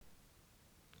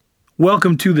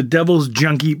Welcome to the Devil's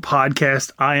Junkie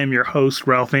podcast. I am your host,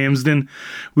 Ralph Amsden.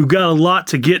 We've got a lot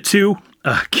to get to.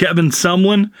 Kevin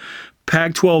Sumlin,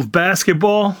 Pac-12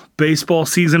 basketball, baseball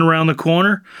season around the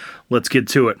corner. Let's get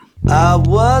to it. I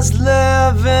was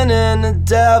living in a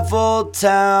devil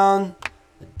town.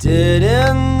 I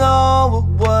didn't know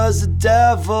it was a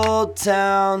devil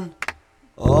town.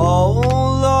 Oh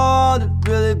Lord, it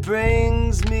really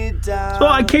brings me down. So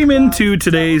I came into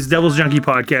today's Devil's Junkie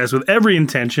podcast with every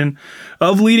intention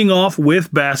of leading off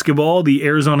with basketball. The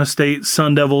Arizona State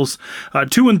Sun Devils,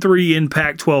 2-3 in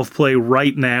Pac-12 play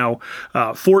right now,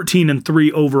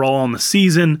 14-3 overall on the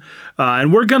season,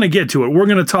 and we're going to get to it. We're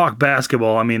going to talk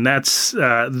basketball. I mean, that's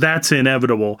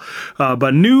inevitable.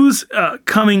 But news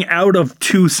coming out of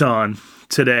Tucson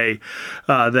today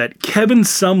that Kevin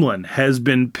Sumlin has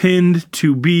been pinned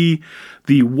to be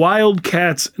the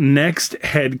Wildcats' next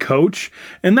head coach,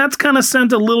 and that's kind of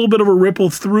sent a little bit of a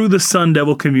ripple through the Sun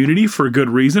Devil community for good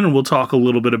reason, and we'll talk a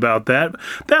little bit about that.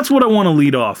 That's what I want to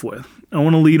lead off with. I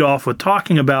want to lead off with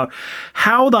talking about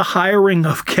how the hiring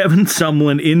of Kevin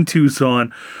Sumlin in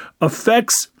Tucson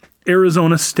affects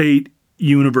Arizona State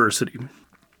University.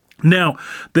 Now,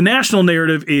 the national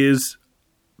narrative is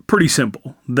pretty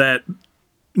simple, that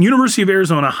University of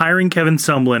Arizona hiring Kevin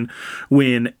Sumlin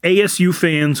when ASU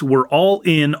fans were all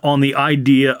in on the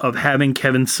idea of having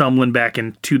Kevin Sumlin back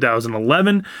in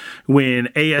 2011, when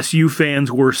ASU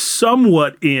fans were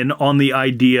somewhat in on the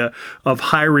idea of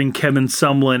hiring Kevin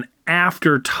Sumlin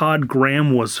after Todd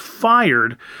Graham was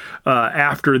fired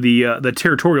after the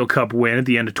Territorial Cup win at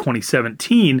the end of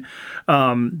 2017,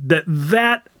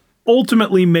 that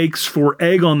ultimately makes for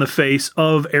egg on the face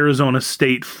of Arizona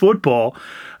State football,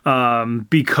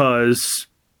 because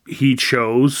he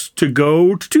chose to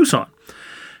go to Tucson.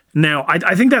 Now,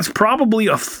 I think that's probably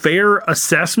a fair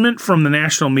assessment from the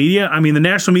national media. I mean, the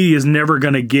national media is never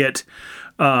going to get,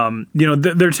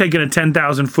 they're taking a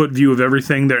 10,000-foot view of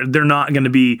everything. They're not going to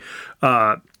be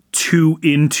too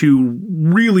into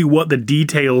really what the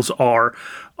details are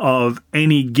of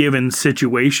any given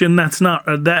situation. That's not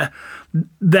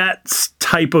that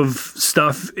type of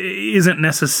stuff isn't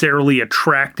necessarily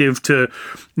attractive to,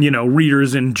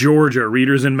 readers in Georgia,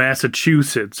 readers in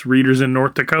Massachusetts, readers in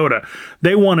North Dakota.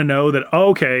 They want to know that,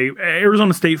 okay,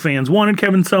 Arizona State fans wanted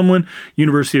Kevin Sumlin,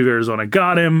 University of Arizona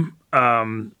got him,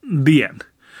 the end.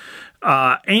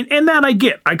 And that I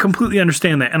get. I completely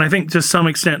understand that. And I think to some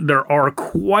extent there are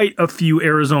quite a few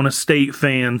Arizona State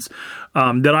fans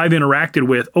that I've interacted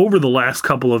with over the last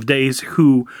couple of days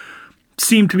who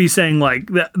seem to be saying like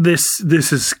that this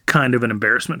is kind of an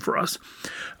embarrassment for us.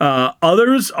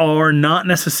 Others are not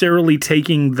necessarily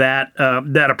taking that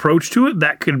approach to it.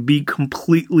 That could be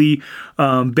completely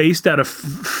based out of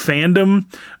fandom.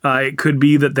 It could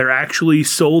be that they're actually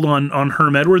sold on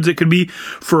Herm Edwards. It could be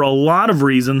for a lot of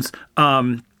reasons.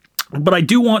 But I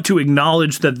do want to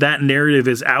acknowledge that narrative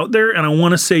is out there, and I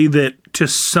want to say that to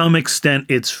some extent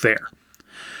it's fair.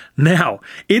 Now,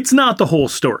 it's not the whole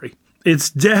story.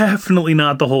 It's definitely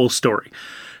not the whole story.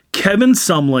 Kevin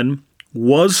Sumlin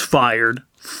was fired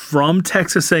from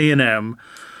Texas A&M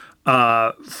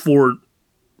for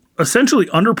essentially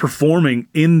underperforming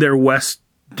in their West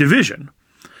Division.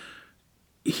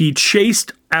 He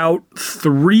chased out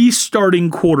 3 starting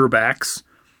quarterbacks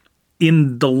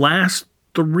in the last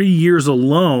 3 years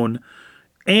alone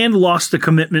and lost the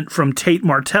commitment from Tate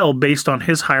Martell based on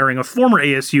his hiring of former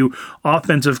ASU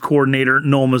offensive coordinator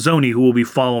Noel Mazzoni, who will be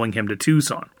following him to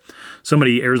Tucson.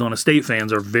 Somebody Arizona State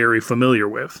fans are very familiar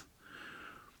with.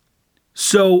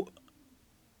 So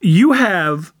you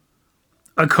have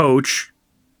a coach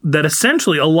that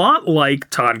essentially, a lot like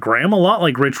Todd Graham, a lot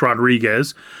like Rich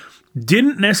Rodriguez,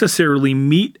 didn't necessarily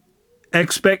meet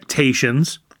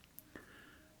expectations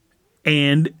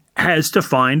and has to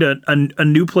find a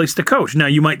new place to coach. Now,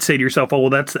 you might say to yourself, oh, well,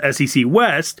 that's the SEC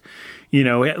West.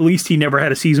 At least he never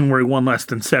had a season where he won less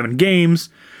than 7 games.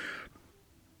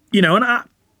 And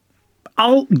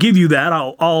I'll give you that.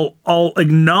 I'll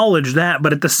acknowledge that.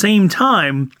 But at the same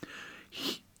time,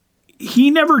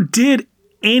 he never did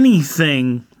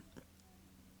anything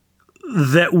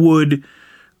that would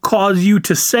cause you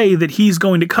to say that he's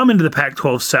going to come into the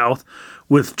Pac-12 South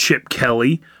with Chip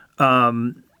Kelly,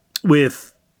 with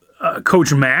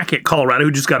Coach Mack at Colorado,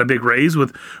 who just got a big raise,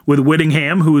 with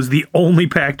Whittingham, who was the only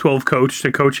Pac-12 coach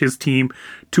to coach his team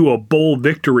to a bowl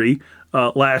victory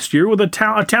last year, with a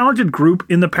talented group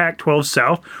in the Pac-12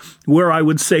 South, where I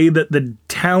would say that the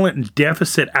talent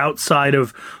deficit outside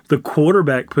of the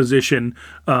quarterback position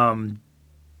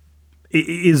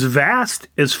is vast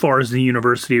as far as the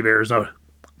University of Arizona.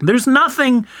 There's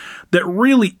nothing that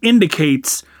really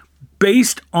indicates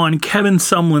based on Kevin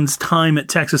Sumlin's time at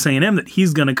Texas A&M that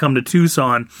he's going to come to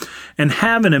Tucson and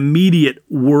have an immediate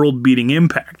world-beating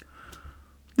impact.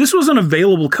 This was an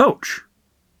available coach.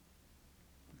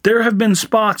 There have been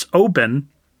spots open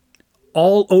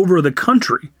all over the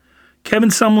country. Kevin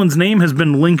Sumlin's name has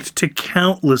been linked to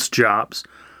countless jobs,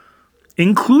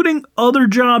 including other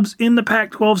jobs in the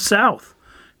Pac-12 South.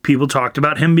 People talked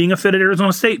about him being a fit at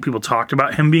Arizona State. People talked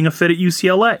about him being a fit at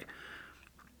UCLA.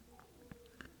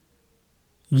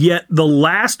 Yet the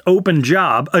last open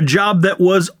job, a job that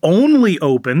was only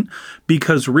open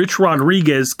because Rich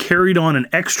Rodriguez carried on an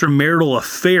extramarital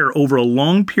affair over a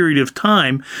long period of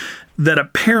time that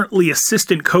apparently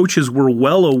assistant coaches were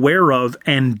well aware of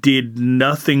and did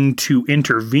nothing to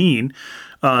intervene,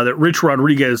 that Rich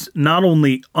Rodriguez not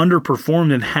only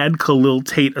underperformed and had Khalil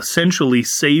Tate essentially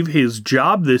save his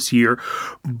job this year,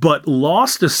 but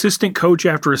lost assistant coach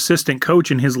after assistant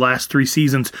coach in his last 3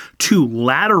 seasons to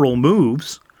lateral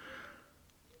moves.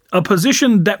 A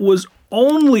position that was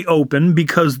only open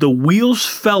because the wheels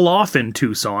fell off in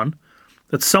Tucson.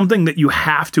 That's something that you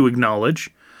have to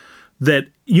acknowledge. That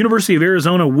University of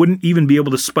Arizona wouldn't even be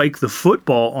able to spike the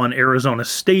football on Arizona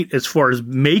State as far as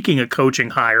making a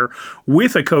coaching hire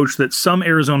with a coach that some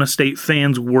Arizona State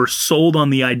fans were sold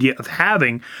on the idea of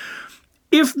having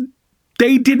if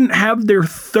they didn't have their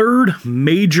 3rd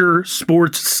major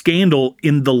sports scandal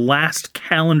in the last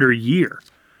calendar year.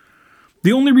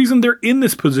 The only reason they're in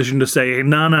this position to say,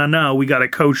 no, we got a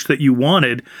coach that you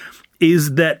wanted,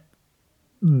 is that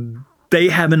they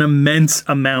have an immense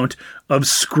amount of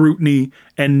scrutiny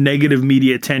and negative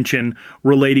media attention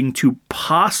relating to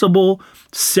possible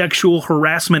sexual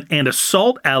harassment and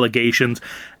assault allegations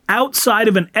outside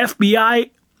of an FBI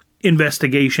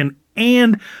investigation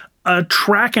and a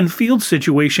track and field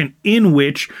situation in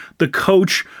which the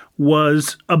coach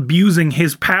was abusing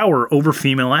his power over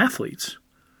female athletes.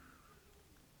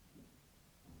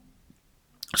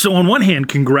 So on one hand,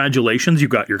 congratulations, you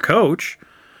got your coach.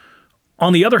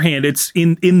 On the other hand, it's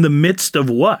in the midst of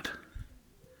what?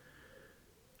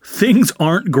 Things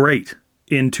aren't great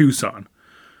in Tucson.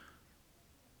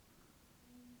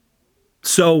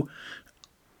 So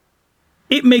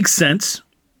it makes sense.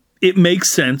 It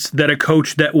makes sense that a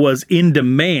coach that was in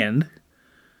demand,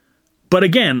 but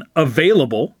again,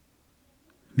 available,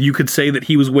 you could say that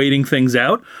he was waiting things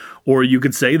out, or you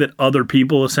could say that other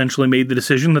people essentially made the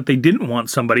decision that they didn't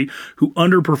want somebody who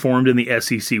underperformed in the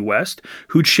SEC West,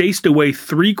 who chased away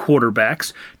 3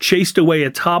 quarterbacks, chased away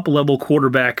a top-level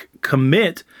quarterback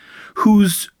commit,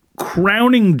 whose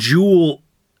crowning jewel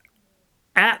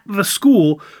at the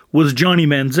school was Johnny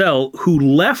Manziel, who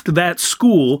left that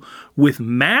school with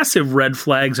massive red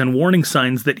flags and warning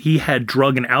signs that he had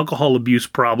drug and alcohol abuse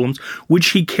problems, which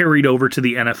he carried over to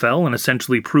the NFL and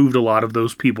essentially proved a lot of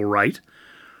those people right.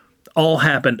 All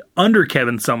happened under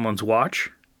Kevin Sumlin's watch.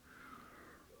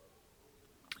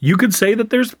 You could say that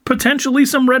there's potentially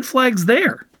some red flags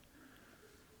there.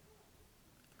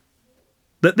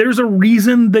 That there's a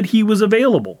reason that he was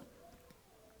available.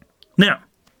 Now,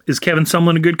 is Kevin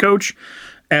Sumlin a good coach?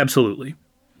 Absolutely.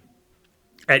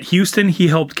 At Houston, he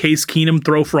helped Case Keenum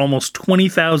throw for almost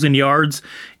 20,000 yards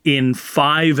in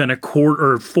 4 and a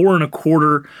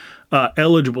quarter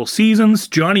eligible seasons.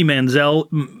 Johnny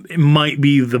Manziel might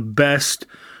be the best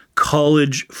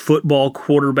college football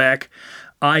quarterback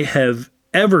I have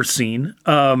ever seen.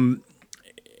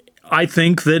 I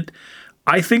think that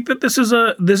this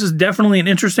is definitely an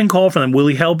interesting call for them. Will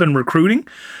he help in recruiting?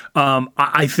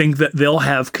 I think that they'll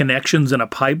have connections and a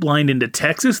pipeline into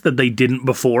Texas that they didn't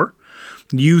before.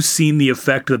 You've seen the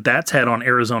effect that that's had on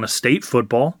Arizona State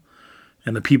football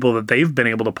and the people that they've been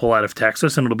able to pull out of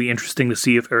Texas, and it'll be interesting to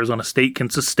see if Arizona State can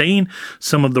sustain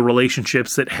some of the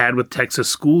relationships it had with Texas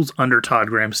schools under Todd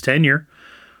Graham's tenure.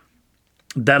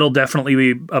 That'll definitely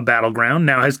be a battleground.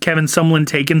 Now, has Kevin Sumlin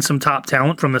taken some top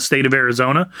talent from the state of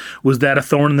Arizona? Was that a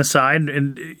thorn in the side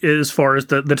as far as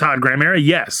the Todd Graham era?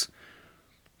 Yes.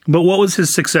 But what was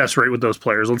his success rate with those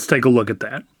players? Let's take a look at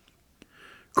that.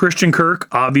 Christian Kirk,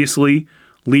 obviously,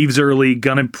 leaves early,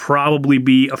 gonna probably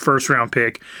be a first-round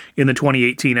pick in the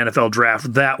 2018 NFL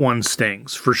Draft. That one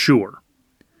stings, for sure.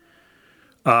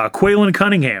 Quaylen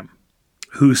Cunningham,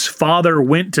 whose father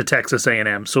went to Texas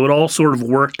A&M, so it all sort of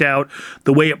worked out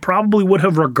the way it probably would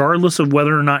have regardless of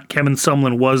whether or not Kevin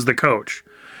Sumlin was the coach.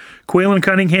 Quaylen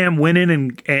Cunningham went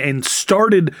in and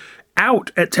started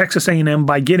out at Texas A&M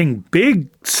by getting big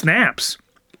snaps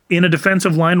in a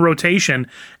defensive line rotation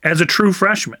as a true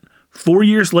freshman. 4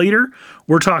 years later,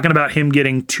 we're talking about him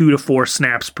getting 2 to 4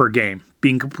 snaps per game,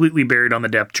 being completely buried on the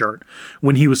depth chart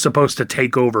when he was supposed to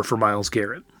take over for Myles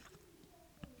Garrett.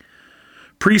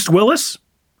 Priest Willis,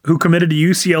 who committed to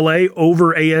UCLA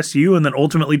over ASU and then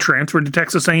ultimately transferred to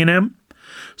Texas A&M,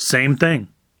 same thing.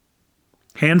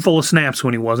 Handful of snaps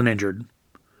when he wasn't injured.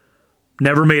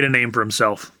 Never made a name for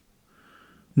himself.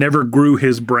 Never grew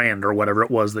his brand or whatever it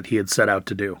was that he had set out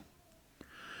to do.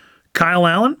 Kyle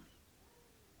Allen,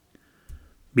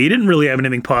 he didn't really have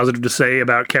anything positive to say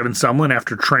about Kevin Sumlin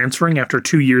after transferring after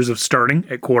 2 years of starting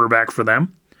at quarterback for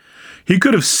them. He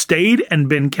could have stayed and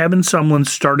been Kevin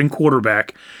Sumlin's starting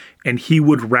quarterback, and he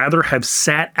would rather have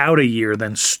sat out a year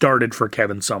than started for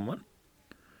Kevin Sumlin.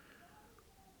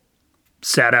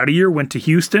 Sat out a year, went to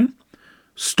Houston,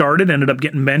 started, ended up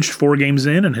getting benched 4 games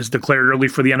in, and has declared early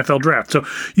for the NFL draft. So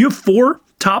you have 4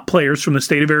 top players from the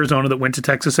state of Arizona that went to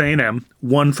Texas A&M.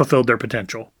 1 fulfilled their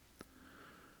potential.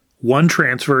 1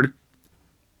 transferred.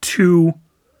 2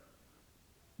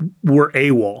 were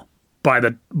AWOL by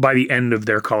the end of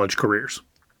their college careers.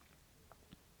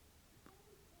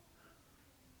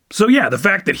 So yeah, the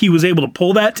fact that he was able to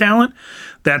pull that talent,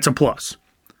 that's a plus.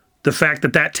 The fact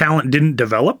that that talent didn't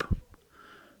develop,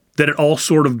 that it all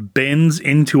sort of bends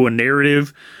into a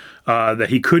narrative that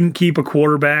he couldn't keep a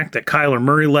quarterback, that Kyler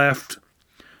Murray left,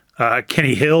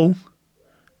 Kenny Hill,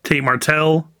 Tate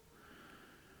Martell,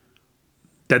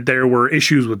 that there were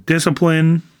issues with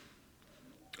discipline,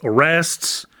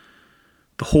 arrests,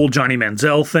 the whole Johnny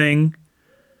Manziel thing,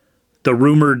 the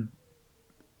rumored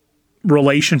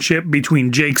relationship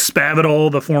between Jake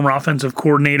Spavital, the former offensive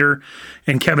coordinator,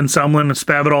 and Kevin Sumlin, and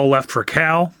Spavital left for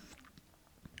Cal.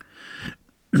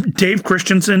 Dave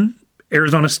Christensen,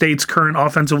 Arizona State's current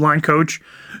offensive line coach,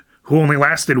 who only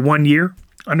lasted 1 year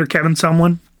under Kevin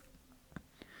Sumlin.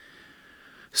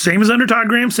 Same as under Todd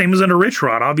Graham, same as under Rich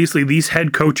Rod. Obviously, these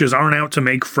head coaches aren't out to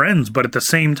make friends, but at the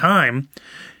same time,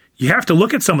 you have to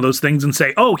look at some of those things and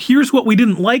say, oh, here's what we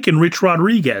didn't like in Rich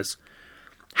Rodriguez.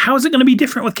 How is it going to be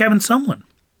different with Kevin Sumlin?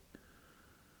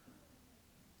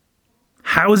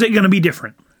 How is it going to be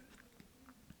different?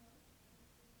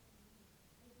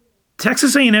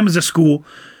 Texas A&M is a school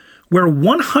where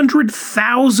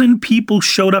 100,000 people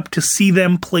showed up to see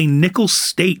them play Nicholls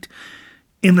State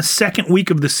in the second week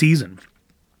of the season.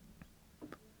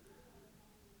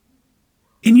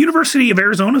 In University of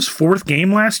Arizona's 4th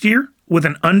game last year, with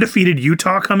an undefeated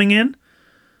Utah coming in,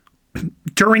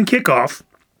 during kickoff,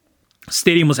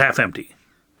 stadium was half empty.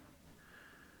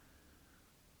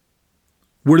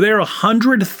 Were there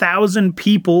 100,000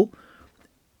 people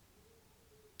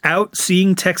out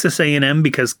seeing Texas A&M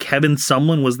because Kevin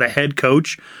Sumlin was the head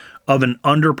coach of an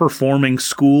underperforming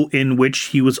school in which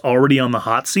he was already on the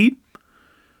hot seat?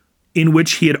 In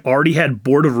which he had already had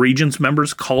Board of Regents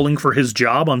members calling for his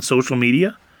job on social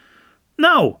media?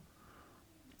 No.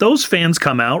 Those fans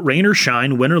come out, rain or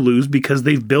shine, win or lose, because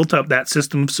they've built up that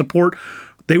system of support.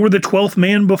 They were the 12th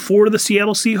man before the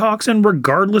Seattle Seahawks, and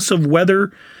regardless of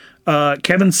whether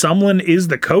Kevin Sumlin is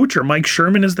the coach or Mike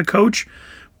Sherman is the coach,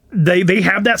 they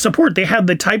have that support. They have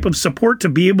the type of support to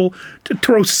be able to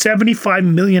throw $75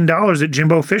 million at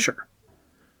Jimbo Fisher.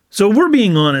 So if we're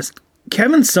being honest,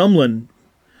 Kevin Sumlin,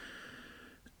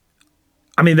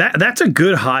 I mean, that's a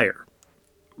good hire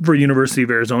for University of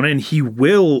Arizona, and he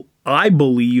will, I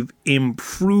believe,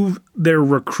 improve their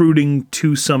recruiting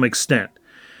to some extent.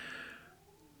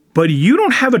 But you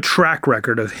don't have a track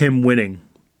record of him winning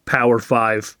Power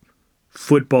 5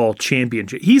 football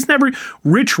championship.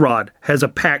 Rich Rod has a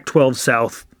Pac-12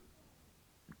 South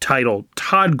title.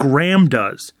 Todd Graham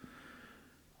does.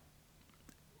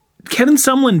 Kevin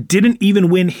Sumlin didn't even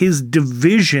win his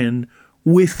division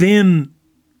within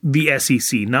the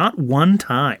SEC, not one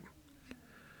time.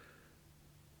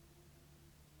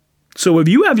 So if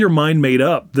you have your mind made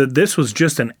up that this was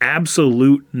just an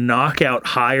absolute knockout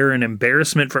hire, an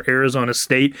embarrassment for Arizona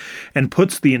State, and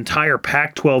puts the entire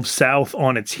Pac-12 South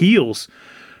on its heels,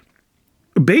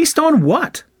 based on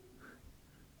what?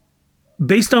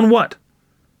 Based on what?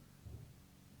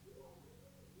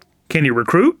 Can he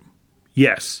recruit?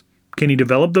 Yes. Can he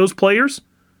develop those players?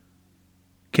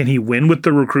 Can he win with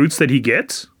the recruits that he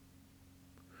gets?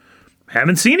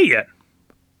 Haven't seen it yet.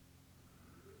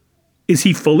 Is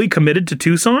he fully committed to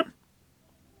Tucson?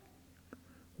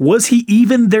 Was he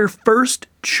even their first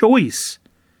choice?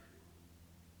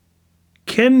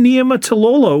 Ken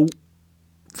Niumatalolo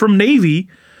from Navy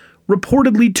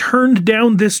reportedly turned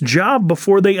down this job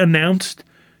before they announced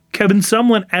Kevin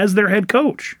Sumlin as their head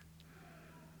coach.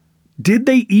 Did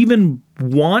they even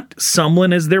want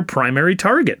Sumlin as their primary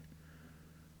target?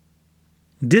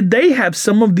 Did they have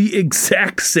some of the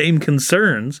exact same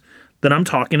concerns that I'm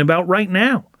talking about right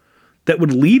now that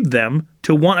would lead them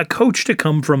to want a coach to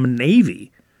come from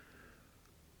Navy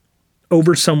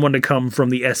over someone to come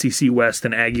from the SEC West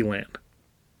and Aggie Land?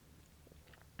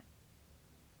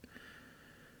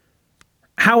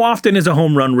 How often is a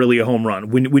home run really a home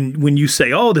run? When you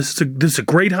say, oh, this is a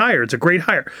great hire, it's a great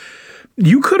hire.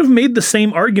 You could have made the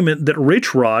same argument that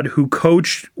Rich Rod, who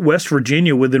coached West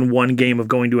Virginia within one game of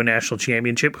going to a national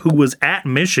championship, who was at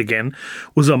Michigan,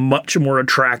 was a much more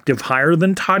attractive hire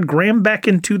than Todd Graham back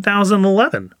in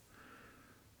 2011.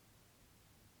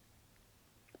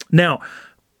 Now,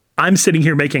 I'm sitting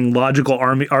here making logical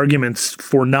arguments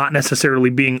for not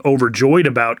necessarily being overjoyed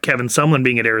about Kevin Sumlin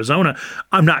being at Arizona.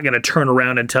 I'm not going to turn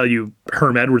around and tell you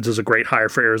Herm Edwards is a great hire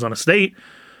for Arizona State.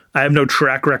 I have no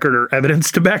track record or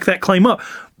evidence to back that claim up.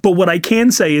 But what I can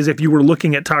say is if you were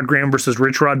looking at Todd Graham versus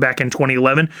Rich Rod back in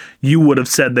 2011, you would have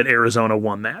said that Arizona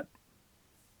won that.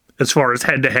 As far as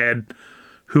head-to-head,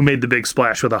 who made the big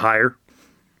splash with a hire.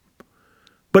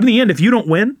 But in the end, if you don't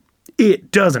win,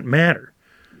 it doesn't matter.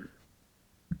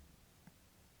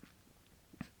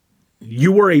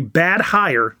 You are a bad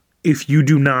hire if you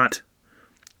do not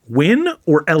win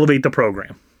or elevate the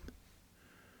program.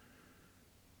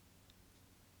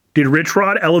 Did Rich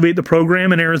Rod elevate the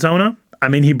program in Arizona? I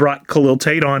mean, he brought Khalil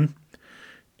Tate on,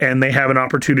 and they have an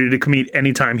opportunity to compete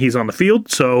anytime he's on the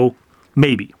field, so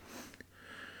maybe.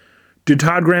 Did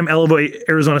Todd Graham elevate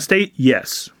Arizona State?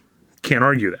 Yes. Can't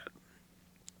argue that.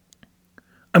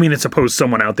 I mean, I suppose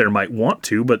someone out there might want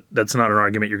to, but that's not an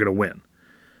argument you're going to win.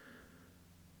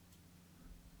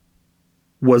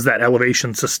 Was that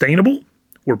elevation sustainable?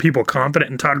 Were people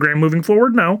confident in Todd Graham moving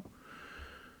forward? No.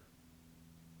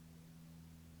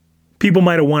 People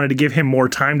might have wanted to give him more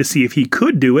time to see if he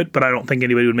could do it, but I don't think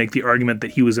anybody would make the argument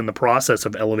that he was in the process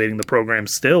of elevating the program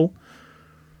still.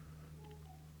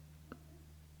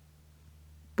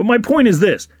 But my point is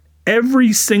this.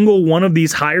 Every single one of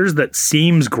these hires that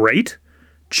seems great,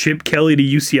 Chip Kelly to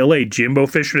UCLA, Jimbo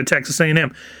Fisher to Texas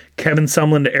A&M, Kevin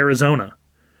Sumlin to Arizona,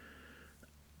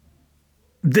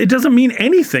 it doesn't mean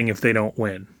anything if they don't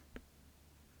win.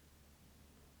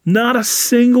 Not a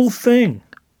single thing.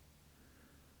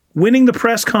 Winning the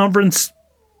press conference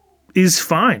is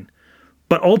fine,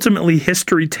 but ultimately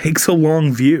history takes a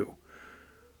long view.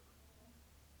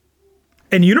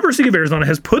 And University of Arizona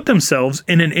has put themselves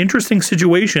in an interesting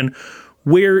situation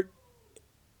where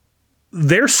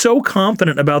they're so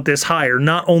confident about this hire,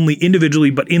 not only individually,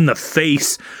 but in the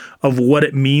face of what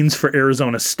it means for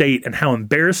Arizona State and how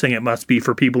embarrassing it must be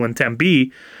for people in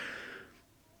Tempe,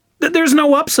 that there's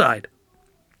no upside.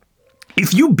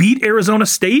 If you beat Arizona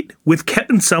State with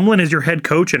Kevin Sumlin as your head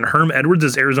coach and Herm Edwards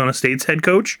as Arizona State's head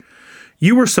coach,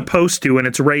 you were supposed to, and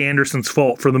it's Ray Anderson's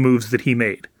fault for the moves that he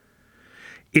made.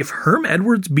 If Herm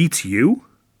Edwards beats you,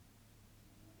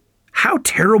 how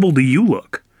terrible do you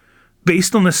look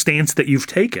based on the stance that you've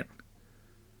taken?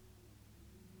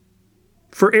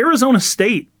 For Arizona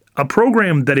State, a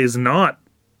program that is not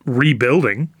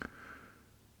rebuilding,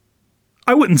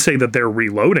 I wouldn't say that they're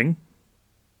reloading.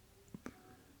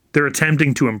 They're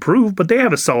attempting to improve, but they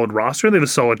have a solid roster. They have a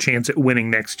solid chance at winning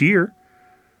next year.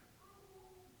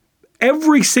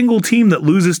 Every single team that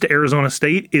loses to Arizona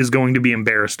State is going to be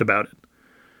embarrassed about it.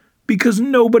 Because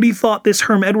nobody thought this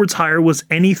Herm Edwards hire was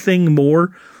anything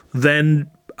more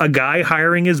than a guy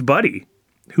hiring his buddy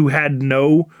who had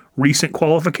no recent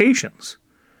qualifications.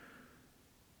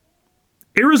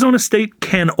 Arizona State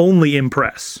can only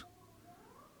impress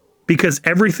because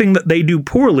everything that they do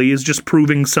poorly is just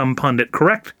proving some pundit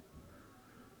correct.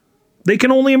 They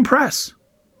can only impress.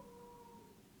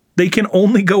 They can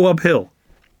only go uphill.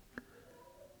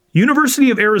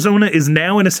 University of Arizona is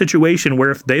now in a situation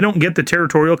where if they don't get the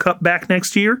Territorial Cup back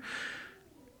next year,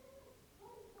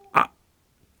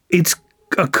 it's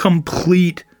a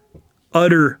complete,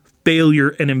 utter failure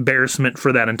and embarrassment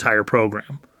for that entire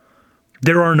program.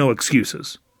 There are no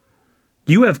excuses.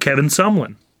 You have Kevin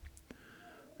Sumlin.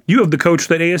 You have the coach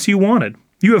that ASU wanted.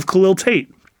 You have Khalil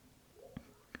Tate.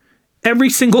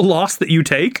 Every single loss that you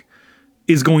take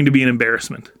is going to be an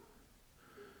embarrassment.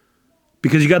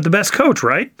 Because you got the best coach,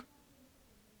 right?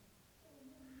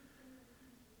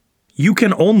 You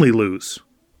can only lose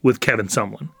with Kevin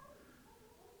Sumlin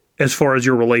as far as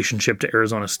your relationship to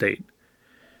Arizona State.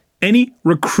 Any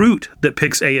recruit that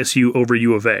picks ASU over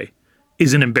U of A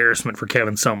is an embarrassment for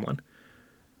Kevin Sumlin.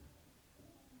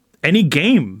 Any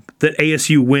game that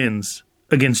ASU wins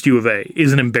against U of A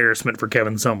is an embarrassment for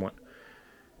Kevin Sumlin.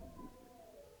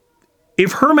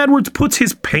 If Herm Edwards puts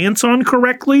his pants on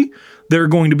correctly, there are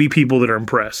going to be people that are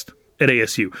impressed at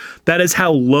ASU. That is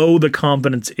how low the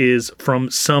confidence is from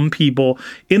some people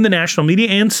in the national media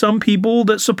and some people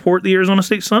that support the Arizona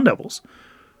State Sun Devils.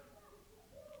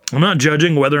 I'm not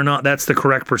judging whether or not that's the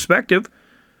correct perspective.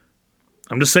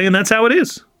 I'm just saying that's how it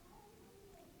is.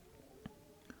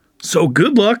 So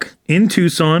good luck in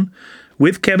Tucson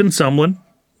with Kevin Sumlin,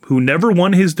 who never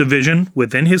won his division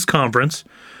within his conference,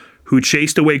 who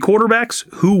chased away quarterbacks,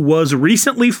 who was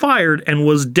recently fired and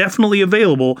was definitely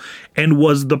available, and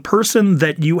was the person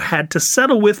that you had to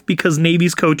settle with because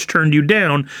Navy's coach turned you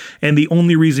down, and the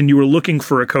only reason you were looking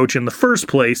for a coach in the first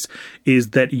place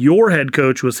is that your head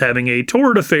coach was having a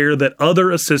torrid affair that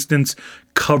other assistants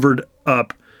covered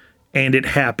up, and it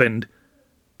happened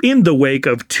in the wake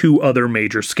of 2 other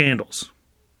major scandals.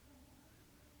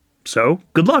 So,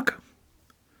 good luck.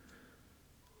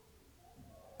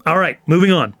 All right,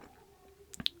 moving on.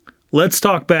 Let's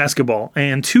talk basketball.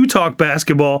 And to talk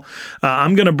basketball,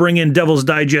 I'm going to bring in Devil's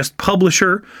Digest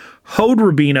publisher Hod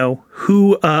Rubino,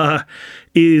 who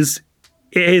has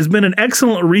been an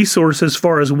excellent resource as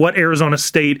far as what Arizona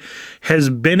State has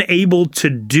been able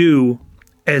to do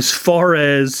as far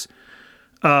as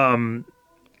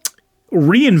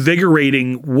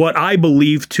reinvigorating what I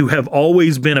believe to have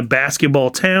always been a basketball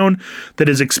town that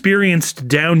has experienced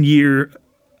down year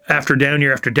after down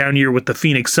year after down year with the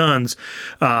Phoenix Suns.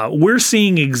 We're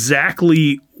seeing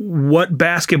exactly what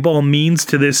basketball means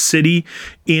to this city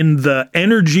in the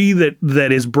energy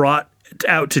that is brought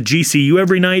out to GCU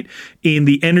every night, in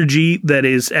the energy that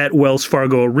is at Wells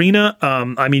Fargo Arena.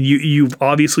 I mean, you've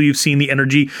seen the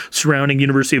energy surrounding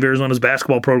University of Arizona's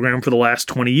basketball program for the last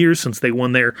 20 years since they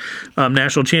won their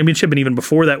national championship, and even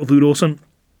before that with Lute Olson.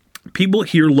 People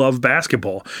here love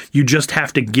basketball. You just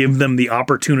have to give them the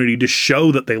opportunity to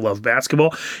show that they love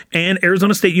basketball. And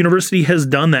Arizona State University has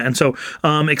done that. And so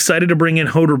I'm excited to bring in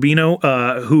Hod Rubino,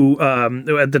 who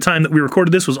at the time that we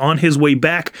recorded this was on his way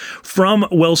back from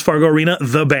Wells Fargo Arena,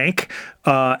 the bank,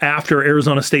 after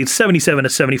Arizona State's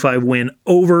 77-75 win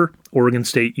over Oregon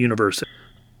State University.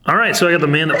 All right, so I got the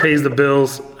man that pays the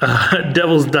bills,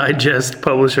 Devil's Digest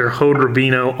publisher Hod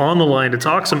Rubino, on the line to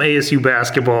talk some ASU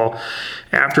basketball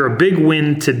after a big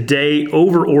win today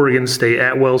over Oregon State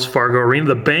at Wells Fargo Arena.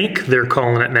 The bank, they're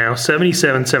calling it now,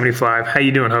 77-75. How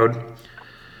you doing, Hod?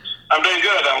 I'm doing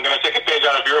good. I'm going to take a page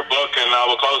out of your book, and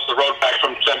we'll close the road back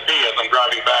from Tempe as I'm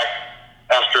driving back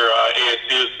after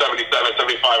ASU's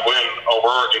 77-75 win over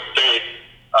Oregon State.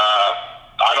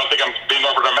 I don't think I'm being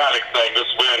overdramatic saying this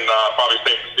win probably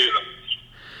saved the season.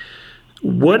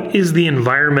 What is the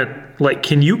environment like?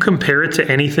 Can you compare it to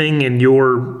anything in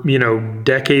your,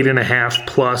 decade and a half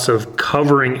plus of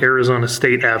covering Arizona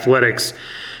State athletics?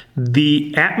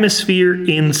 The atmosphere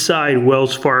inside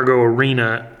Wells Fargo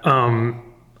Arena,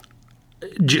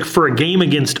 for a game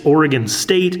against Oregon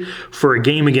State, for a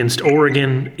game against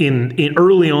Oregon in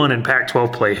early on in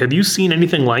Pac-12 play, have you seen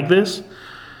anything like this?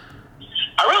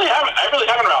 I really haven't,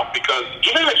 Ralph, because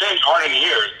even in the James Harden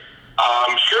years,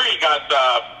 sure you got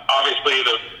obviously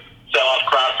the sellout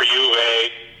crowd for U of A,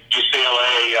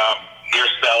 UCLA, near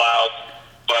sellouts,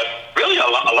 but really a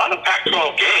lot of Pac-12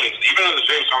 games, even in the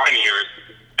James Harden years,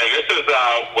 and this is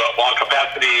while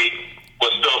capacity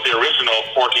was still the original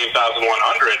 14,100,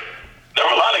 there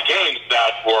were a lot of games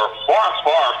that were far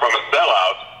from a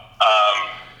sellout,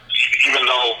 even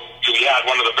though we had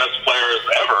one of the best players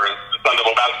ever in Sun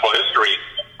Devil basketball history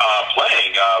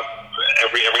playing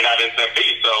every night in Tempe.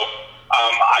 So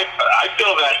I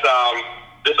feel that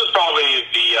this is probably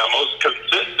the most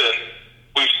consistent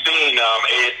we've seen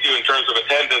ASU in terms of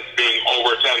attendance being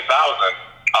over 10,000.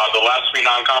 The last 3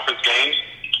 non-conference games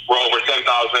were over 10,000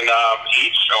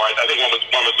 each, or I think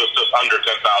one was just under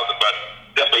 10,000, but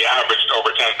definitely averaged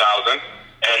over 10,000.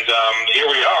 And here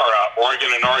we are, Oregon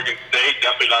and Oregon State,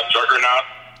 definitely not juggernaut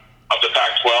of the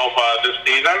Pac-12 this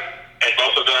season, and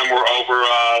both of them were over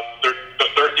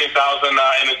 13,000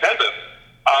 in attendance.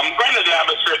 Granted, the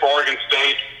atmosphere for Oregon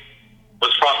State was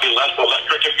probably less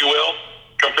electric, if you will,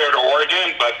 compared to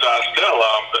Oregon, but still,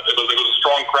 it was a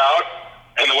strong crowd.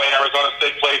 And the way Arizona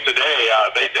State played today,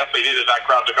 they definitely needed that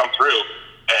crowd to come through.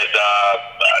 And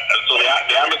so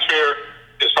the atmosphere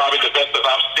is probably the best that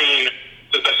I've seen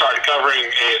since I started covering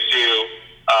ASU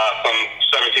some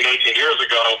 17, 18 years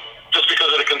ago, just because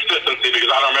of the consistency,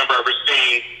 because I don't remember ever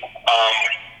seeing 5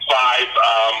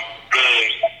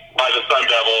 games by the Sun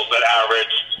Devils that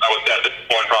averaged, I would say at this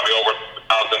point, probably over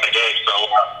 1,000 a game. So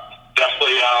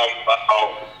definitely, but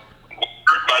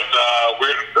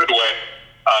we're in a good way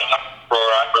for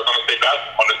Arizona State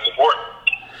basketball and support.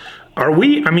 Are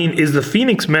we, is the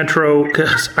Phoenix Metro,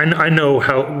 because I know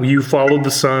how you followed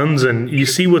the Suns and you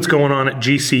see what's going on at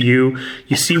GCU,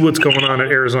 you see what's going on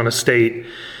at Arizona State.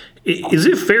 Is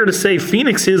it fair to say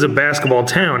Phoenix is a basketball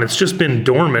town? It's just been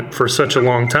dormant for such a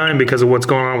long time because of what's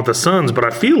going on with the Suns, but I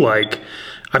feel like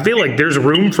I feel like there's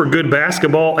room for good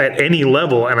basketball at any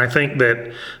level, and I think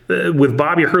that with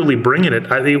Bobby Hurley bringing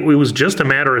it, I think it was just a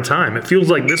matter of time. It feels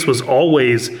like this was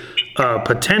always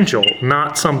potential,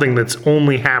 not something that's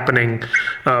only happening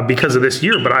because of this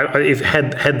year. But if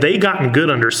had they gotten good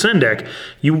under Sendek,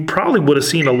 you probably would have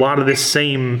seen a lot of this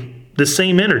same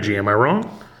energy. Am I wrong?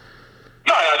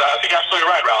 No, I think you're absolutely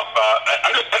right, Ralph. I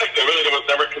just think there was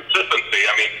never consistency.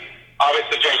 I mean,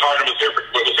 obviously James Harden was here for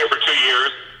 2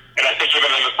 years, and I think even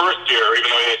in the first year, even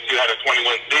though he had a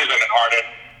 20-win season and Harden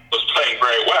was playing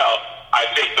very well, I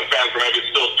think the fans were maybe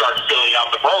still start filling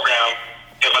out the program.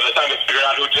 And by the time they figured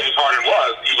out who James Harden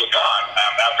was, he was gone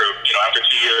after 2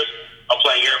 years of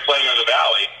playing here, playing in the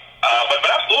Valley. But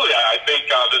absolutely, I think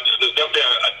there's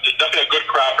definitely a good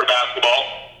crowd for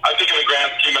basketball. I think in the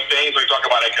grand scheme of things, when you talk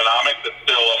about economics, it's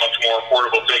still a much more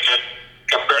affordable ticket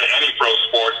compared to any pro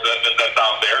sports that's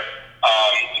out there.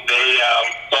 They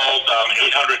sold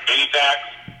 800 mini packs,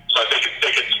 so I think it's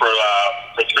tickets for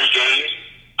 3 games,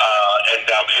 and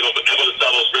able to sell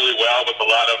those really well with a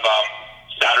lot of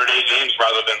Saturday games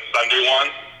rather than Sunday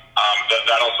ones.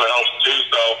 That also helps too.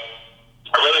 So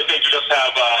I really think you just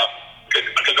have a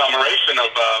conglomeration of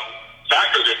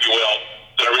factors, if you will,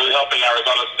 that are really helping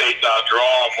Arizona State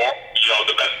draw more,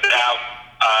 the best staff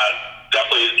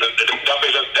definitely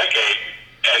this decade.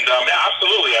 And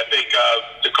absolutely, I think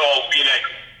to call Phoenix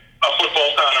a football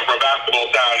town over a basketball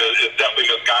town is definitely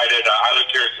misguided. I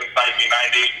lived here since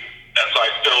 1990, and so I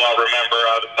still remember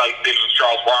the Sun Kings with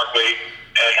Charles Barkley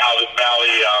and how this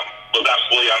valley was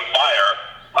absolutely on fire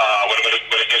when it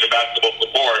came to basketball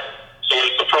support. So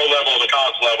it's the pro level, the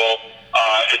college level.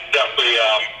 It's definitely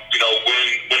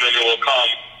when it will come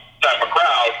type of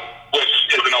crowd, which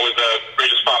isn't always the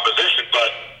greatest proposition, but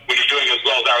when you're doing as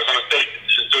well as Arizona State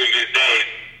is doing these days,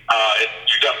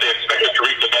 you definitely expect it to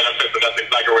reap the benefits, and that's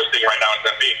exactly what we're seeing right now in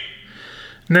Tempe.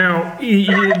 Now,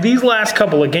 these last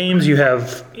couple of games, you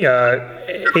have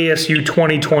ASU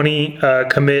 2020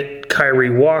 commit Kyrie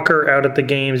Walker out at the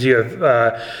games. You have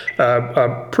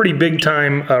a pretty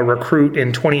big-time recruit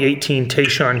in 2018,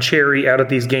 Tayshaun Cherry, out at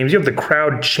these games. You have the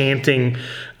crowd chanting,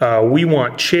 "We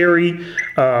want Cherry."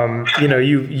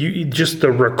 You just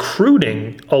the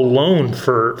recruiting alone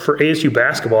for ASU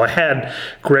basketball. I had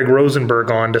Greg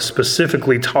Rosenberg on to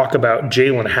specifically talk about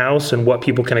Jalen House and what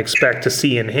people can expect to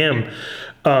see in him.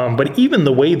 But even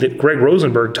the way that Greg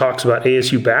Rosenberg talks about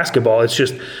ASU basketball, it's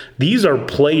just these are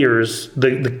players,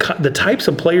 the types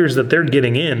of players that they're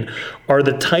getting in are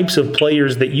the types of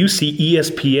players that you see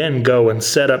ESPN go and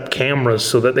set up cameras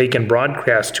so that they can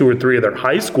broadcast 2 or 3 of their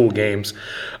high school games.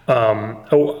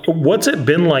 What's it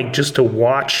been like just to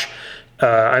watch?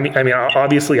 I mean,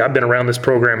 obviously I've been around this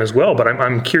program as well, but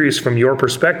I'm curious from your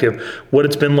perspective what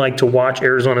it's been like to watch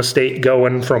Arizona State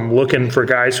going from looking for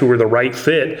guys who were the right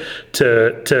fit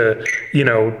to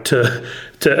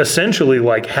essentially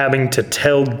like having to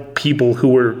tell people who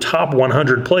were top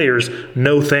 100 players,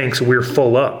 no thanks, we're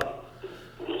full up.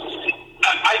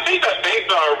 I think that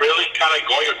things are really kind of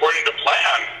going according to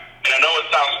plan, and I know it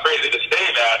sounds crazy to say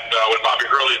that when Bobby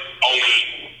Hurley's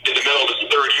only in the middle of his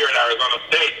 3rd year at Arizona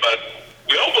State, but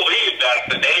we all believe that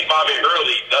the name Bobby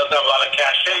Hurley does have a lot of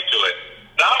cachet to it.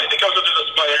 Now, obviously, it comes with a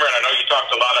disclaimer, and I know you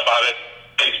talked a lot about it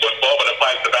in football, but it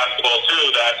applies to basketball too,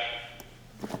 that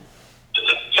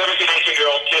 17,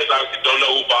 18-year-old kids obviously don't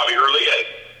know who Bobby Hurley is.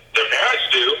 Their parents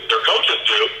do, their coaches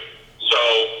do. So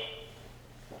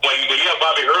when you have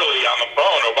Bobby Hurley on the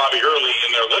phone or Bobby Hurley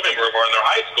in their living room or in their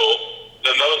high school,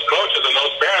 then those coaches and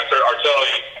those parents are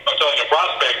telling a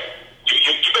prospect, you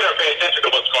better pay attention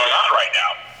to what's going on right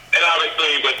now. And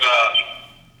obviously, with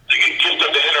the gift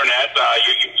of the internet,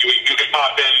 you can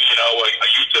pop in, a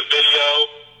YouTube video.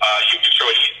 You can show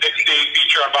an E60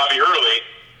 feature on Bobby Hurley,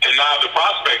 and now the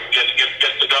prospect gets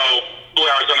to know who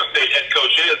Arizona State head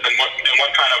coach is and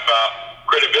what kind of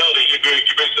credibility he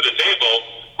brings to the table,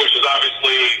 which is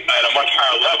obviously at a much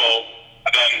higher level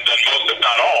than most, if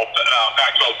not all,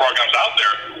 Pac-12 programs out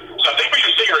there. So I think what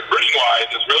you're seeing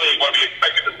recruiting-wise is really what we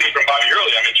expected to see from Bobby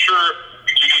Hurley. I mean, sure,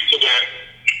 you need to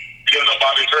win. Even though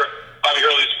Bobby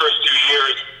Hurley's first 2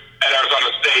 years at Arizona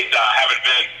State haven't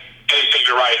been anything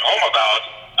to write home about,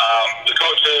 the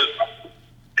coaches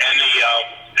and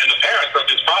the parents of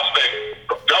this prospect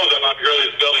know that Bobby Hurley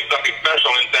is building something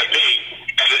special in Tempe,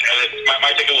 and it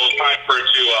might take a little time for it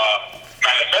to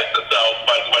manifest itself,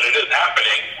 but it is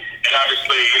happening. And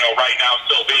obviously, right now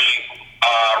still being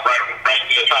ranked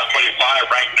in the top 25,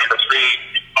 ranked number 3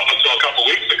 up until a couple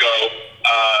weeks ago.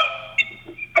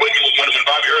 When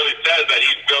Bobby Hurley says that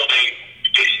he's building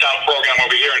a stout program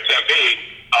over here in Tempe,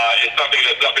 it's something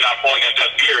that's definitely not falling on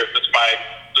deaf ears just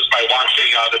by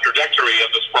watching the trajectory of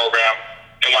this program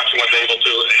and watching what they're able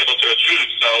to achieve.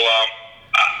 So,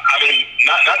 I mean,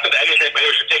 not that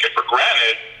anyone should take it for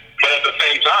granted, but at the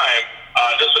same time,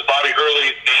 just with Bobby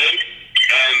Hurley's name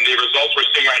and the results we're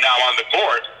seeing right now on the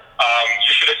court,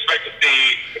 you should expect to see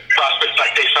prospects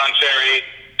like Tayshaun Cherry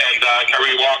and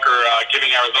Kyrie Walker giving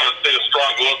Arizona State a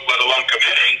strong look, let alone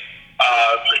committing,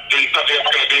 being something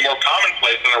that's going to be more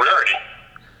commonplace than a rarity.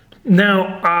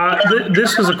 Now,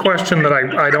 this is a question that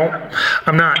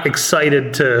I'm not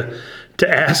excited to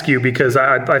ask you, because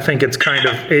I think it's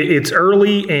it's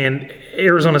early, and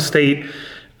Arizona State,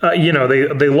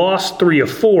 they lost 3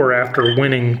 of 4 after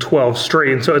winning 12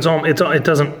 straight, and so it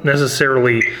doesn't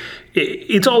necessarily.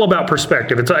 It's all about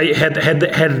perspective.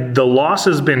 Had the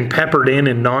losses been peppered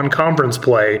in non-conference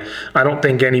play, I don't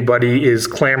think anybody is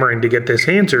clamoring to get this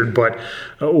answered. But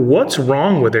what's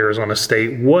wrong with Arizona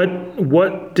State?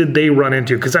 What did they run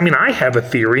into? Because, I mean, I have a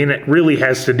theory, and it really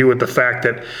has to do with the fact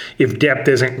that if depth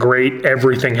isn't great,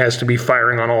 everything has to be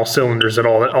firing on all cylinders at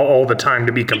all the time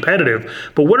to be competitive.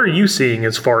 But what are you seeing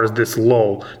as far as this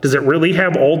lull? Does it really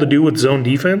have all to do with zone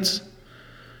defense?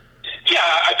 Yeah,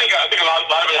 I think a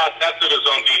lot of it has to do with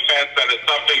zone defense, and it's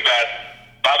something that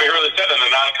Bobby Hurley said in the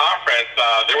non-conference.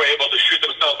 They were able to shoot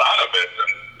themselves out of it.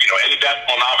 And, any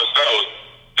basketball novice knows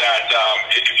that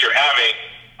if you're having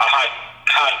a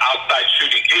hot outside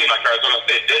shooting team like Arizona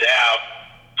State did have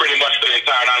pretty much for the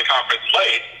entire non-conference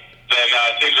play, then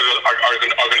teams are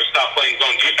going to stop playing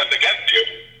zone defense against you.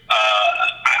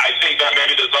 I think that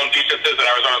maybe the zone defenses that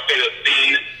Arizona State has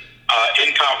seen in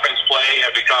conference play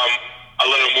have become a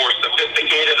little more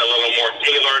sophisticated, a little more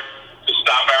tailored to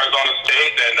stop Arizona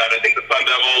State, and I think the Sun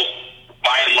Devils,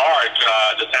 by and large,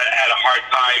 just had a hard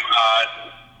time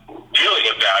dealing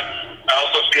with that. I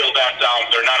also feel that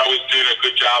they're not always doing a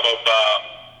good job of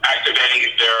activating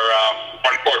their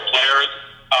front-court players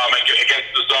against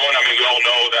the zone. I mean, we all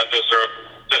know that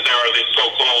there are these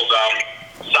so-called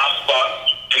soft spots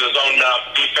in the zone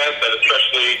defense that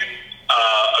especially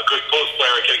a good post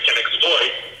player can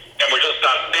exploit. And we're just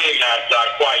not seeing that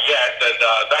quite yet. And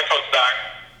that comes back,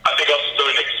 I think, also to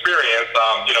an experience.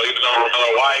 Even though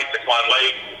Romelo White, Daquan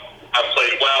Lake have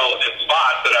played well in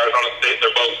spots at Arizona State,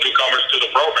 they're both newcomers to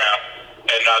the program.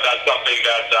 And that's something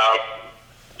that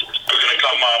is going to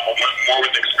come more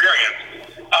with experience.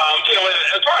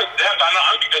 As far as depth, I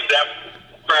don't think the depth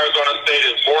for Arizona State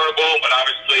is horrible, but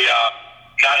obviously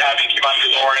not having Kevontae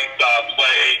Lawrence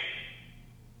play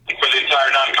for the entire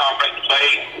non-conference play,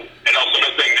 and also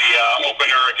missing the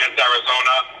opener against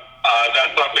Arizona,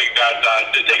 that's something that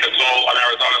did take a toll on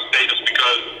Arizona State, just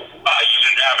because you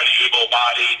didn't have an able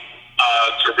body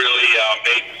to really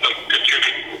make some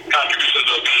contributions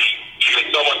that would be even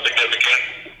somewhat significant.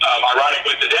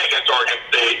 Ironically, today against Oregon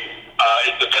State,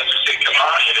 it's the best we've seen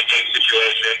Kamani in a game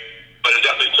situation, but it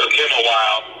definitely took him a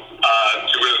while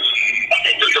to really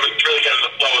get in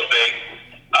the flow of things.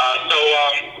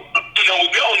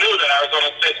 We all knew that Arizona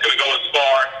State's going to go as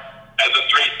far as the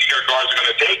 3 senior guards are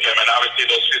going to take him, and obviously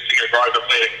those 2 senior guards have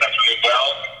played exceptionally well,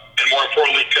 and more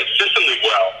importantly, consistently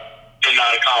well in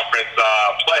non-conference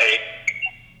play.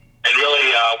 And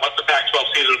really, once the Pac-12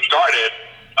 season started,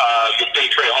 you've seen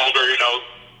Trey Holder,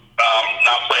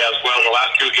 not play as well in the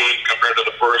last 2 games compared to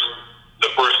the first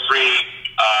 3.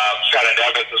 Shannon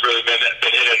Evans has really been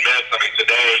hit and miss. I mean,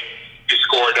 today he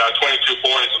scored 22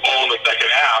 points all in the second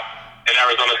half, and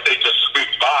Arizona State just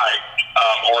sweeps by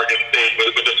Oregon State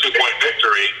with a 2-point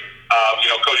victory.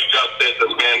 Cody Justice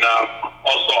has been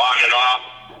also on and off.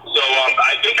 So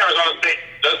I think Arizona State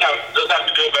does have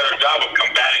to do a better job of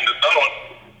combating the zone.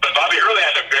 But Bobby Hurley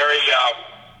had a very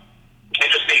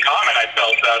interesting comment I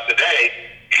felt today.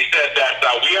 He said that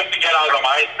we have to get out of the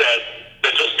mindset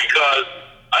that just because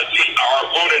our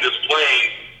opponent is playing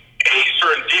a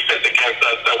certain defense against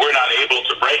us, that we're not able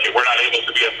to break it, we're not able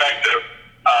to be effective.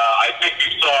 I think we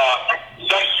saw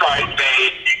some strides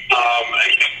made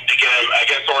again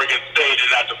against Oregon State in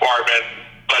that department,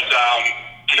 but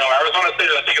Arizona State,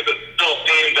 I think, is still a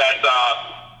team that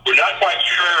we're not quite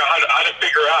sure how to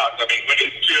figure out. I mean,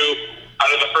 winning 2 out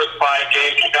of the first 5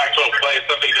 games in Pac-12 play is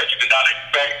something that you did not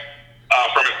expect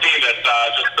from a team that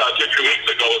just 2 weeks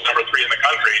ago was number 3 in the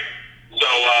country. So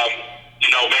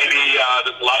maybe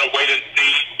there's a lot of wait and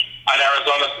see on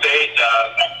Arizona State.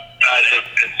 And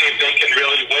see if they can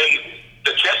really win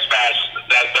the chess match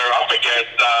that they're up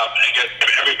against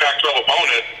every Pac-12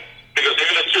 opponent. Because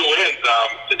even the 2 wins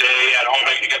today at home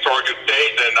against Oregon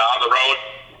State and on the road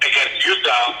against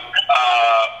Utah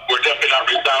were definitely not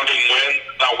resounding wins.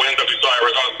 Not wins that we saw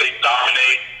Arizona State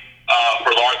dominate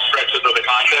for large stretches of the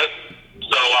contest.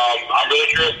 So I'm really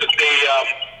curious to see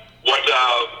what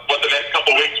the next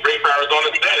couple of weeks bring for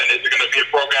Arizona State, and is it going to be a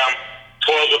program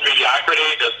toiled with mediocrity,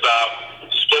 just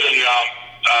splitting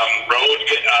road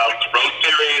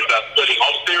series, splitting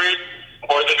home series,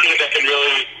 or the team that can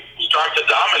really start to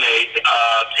dominate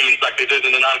teams like they did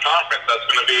in the non-conference. That's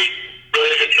going to be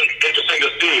really interesting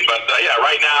to see. But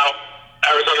right now,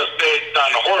 Arizona State's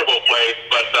not in a horrible place,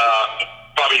 but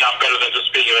probably not better than just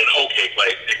being in an okay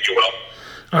place, if you will.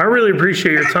 I really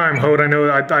appreciate your time, Hoda. I know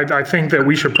I think that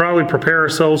we should probably prepare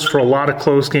ourselves for a lot of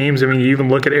close games. I mean, you even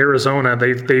look at Arizona;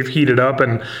 they've heated up,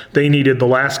 and they needed the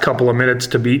last couple of minutes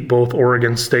to beat both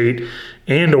Oregon State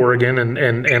and Oregon,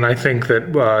 and I think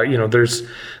that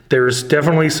there's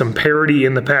definitely some parity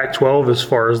in the Pac-12 as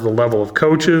far as the level of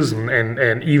coaches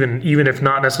and even if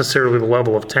not necessarily the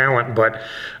level of talent, but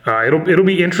it'll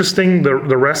be interesting the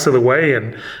rest of the way,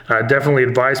 and definitely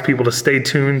advise people to stay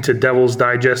tuned to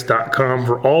devilsdigest.com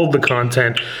for all the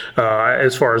content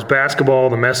as far as basketball,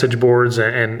 the message boards,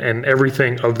 and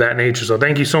everything of that nature. So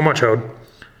thank you so much, Hode. No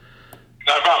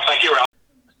problem. Thank you, Ralph.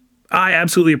 I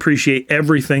absolutely appreciate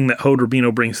everything that Hode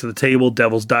Rubino brings to the table.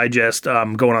 Devil's Digest,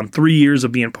 going on 3 years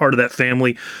of being part of that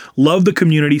family. Love the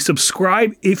community.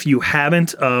 Subscribe if you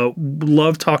haven't.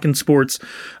 Love talking sports.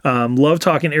 Love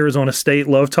talking Arizona State.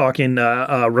 Love talking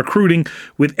recruiting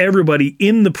with everybody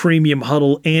in the Premium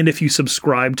Huddle. And if you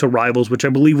subscribe to Rivals, which I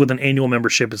believe with an annual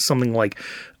membership is something like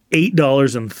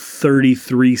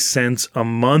 $8.33 a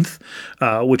month,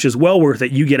 which is well worth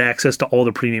it. You get access to all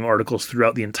the premium articles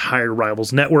throughout the entire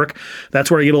Rivals network. That's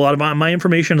where I get a lot of my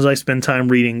information as I spend time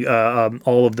reading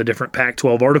all of the different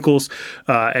Pac-12 articles,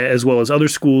 as well as other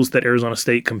schools that Arizona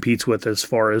State competes with as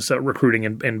far as recruiting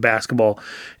in basketball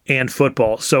and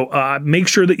football. So make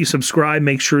sure that you subscribe.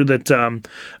 Make sure that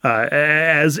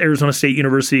as Arizona State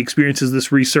University experiences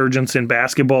this resurgence in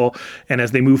basketball and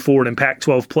as they move forward in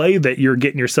Pac-12 play, that you're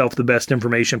getting yourself the best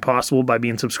information possible by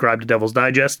being subscribed to Devil's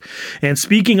Digest. And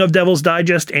speaking of Devil's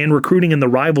Digest and recruiting in the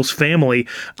Rivals family,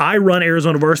 I run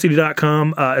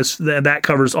ArizonaVarsity.com. That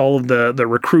covers all of the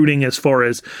recruiting as far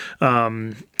as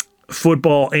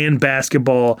football and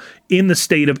basketball in the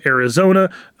state of Arizona.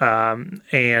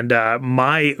 And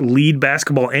my lead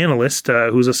basketball analyst,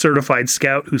 who's a certified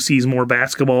scout who sees more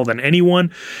basketball than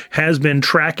anyone, has been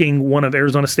tracking one of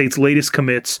Arizona State's latest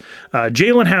commits,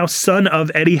 Jalen House, son of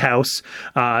Eddie House,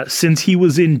 since he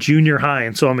was in junior high.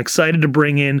 And so I'm excited to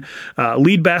bring in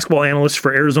lead basketball analyst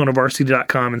for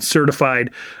ArizonaVarsity.com and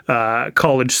certified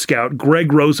college scout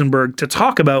Greg Rosenberg to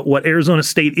talk about what Arizona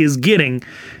State is getting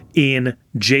in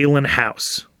Jalen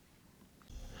House.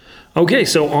 Okay,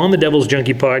 so on the Devil's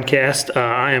Junkie podcast,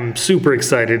 I am super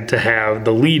excited to have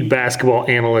the lead basketball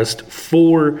analyst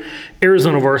for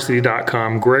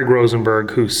ArizonaVarsity.com, Greg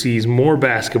Rosenberg, who sees more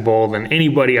basketball than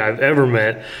anybody I've ever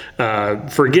met,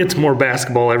 forgets more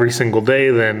basketball every single day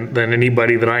than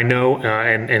anybody that I know,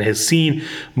 and has seen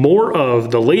more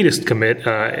of the latest commit,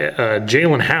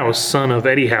 Jalen House, son of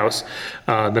Eddie House,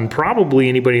 than probably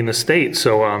anybody in the state.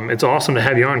 So it's awesome to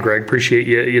have you on, Greg. Appreciate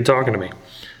you talking to me.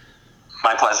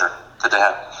 My pleasure. Good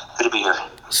to be here.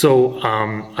 So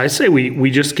I say we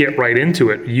just get right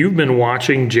into it. You've been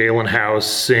watching Jalen House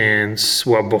since,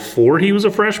 before he was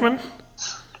a freshman?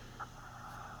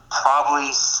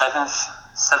 Probably seventh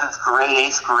grade,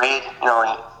 eighth grade.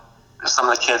 Some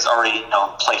of the kids already,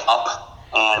 play up,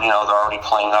 and, they're already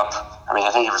playing up. I mean, I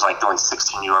think he was doing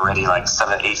 16U already,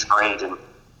 7th, 8th grade, and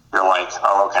you're like,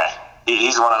 oh, okay.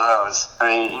 He's one of those. I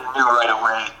mean, you knew right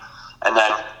away. And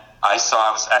then I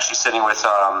was actually sitting with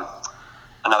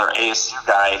another ASU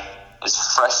guy. His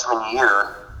freshman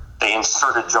year, they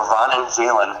inserted Jovan and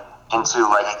Jalen into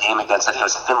a game against, I think it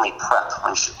was Finley Prep,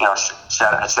 at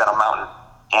Shadow Mountain,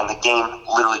 and the game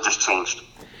literally just changed.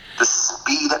 The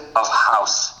speed of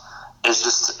House is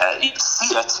just, you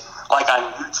see it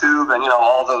on YouTube and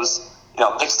all those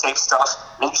mixtape stuff,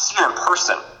 and you see it in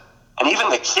person. And even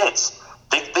the kids,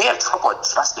 they have trouble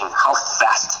adjusting how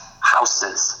fast House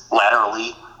is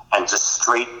laterally and just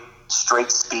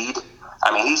straight speed.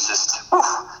 I mean, he's just,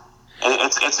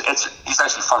 he's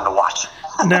actually fun to watch.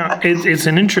 Now, it's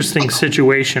an interesting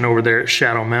situation over there at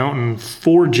Shadow Mountain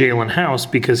for Jalen House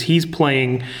because he's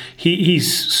playing,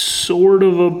 he's sort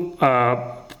of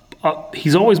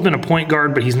he's always been a point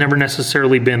guard, but he's never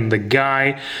necessarily been the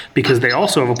guy because they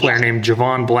also have a player named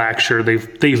Javon Blacksher.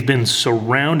 They've been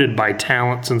surrounded by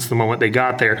talent since the moment they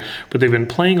got there, but they've been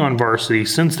playing on varsity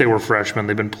since they were freshmen.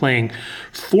 They've been playing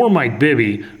for Mike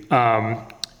Bibby.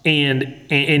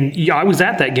 And yeah, I was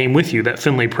at that game with you, that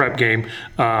Findlay Prep game,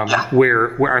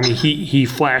 where I mean he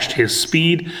flashed his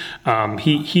speed.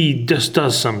 He just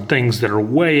does some things that are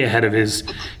way ahead of his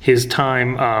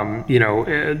time.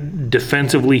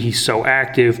 Defensively, he's so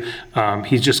active.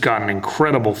 He's just got an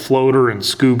incredible floater and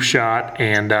scoop shot,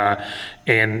 and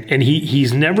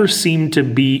he's never seemed to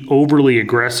be overly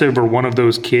aggressive or one of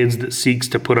those kids that seeks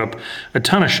to put up a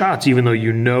ton of shots, even though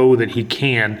you know that he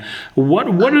can. What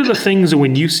are the things that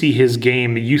when you see his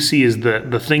game that you see as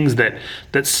the things that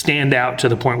stand out to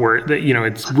the point where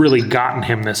it's really gotten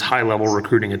him this high level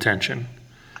recruiting attention?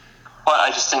 Well, I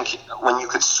just think when you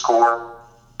could score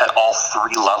at all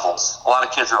three levels, a lot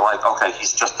of kids are like, okay,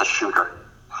 he's just a shooter.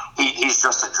 He's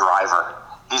just a driver.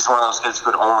 He's one of those kids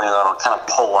who could only kind of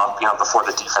pull up, before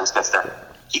the defense gets there.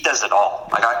 He does it all.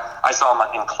 Like I saw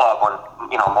him in club when,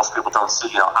 most people don't see,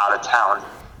 out of town,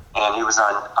 and he was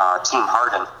on Team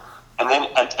Harden. And then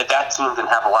at that team didn't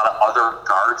have a lot of other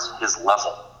guards his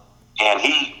level. And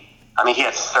he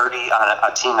had 30 on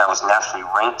a team that was nationally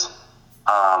ranked.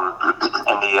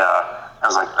 It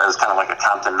was kind of like a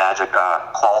Compton Magic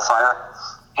qualifier.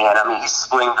 And he's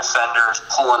splitting defenders,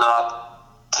 pulling up,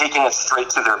 taking it straight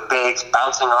to their bigs,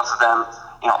 bouncing off of them,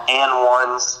 and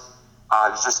ones.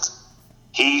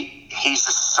 He's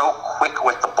just so quick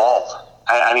with the ball.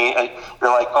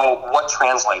 You're like, oh, what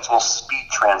translates? Well, speed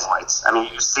translates.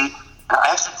 You see, I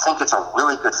actually think it's a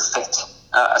really good fit.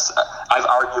 I've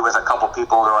argued with a couple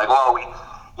people. They're like, well,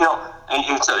 and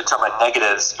you talk about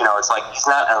negatives. It's like he's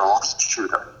not an elite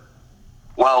shooter.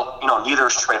 Well, neither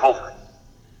is Trey Holder.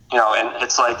 And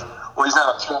it's like, well, he's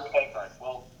not a pure point guard.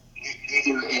 Well,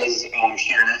 neither is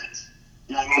Sharon Evans.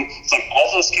 You know what I mean? It's like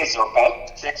all those kids are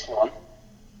about 6'1".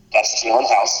 That's Jalen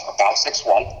House, about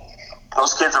 6'1".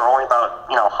 Those kids are only about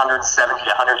 170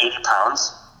 to 180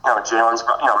 pounds. Jalen's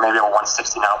maybe a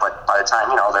 160 now, but by the time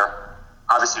they're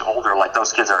obviously older, like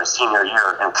those kids are in senior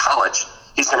year in college,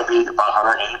 he's going to be about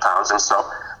 180 pounds. And so,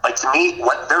 like, to me,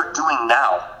 what they're doing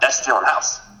now, that's Jalen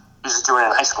House. He's just doing it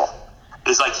in high school.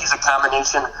 He's a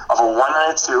combination of a 1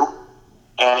 and a 2,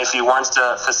 and if he wants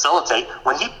to facilitate,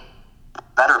 when he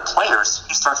better players,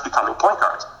 he starts becoming point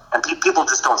guards. And people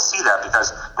just don't see that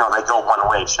because they go one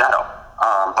way in shadow.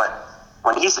 But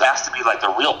when he's asked to be like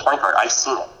the real point guard, I've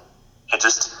seen it. It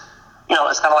just,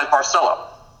 it's kind of like Barcelo.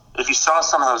 If you saw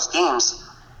some of those games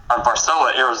on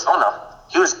Barcelo, Arizona,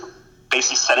 he was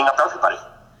basically setting up everybody.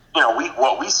 We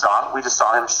just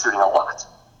saw him shooting a lot.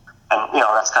 And,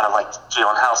 that's kind of like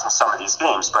Jalen House in some of these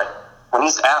games. But when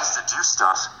he's asked to do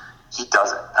stuff, he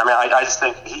does it. I just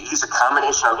think he's a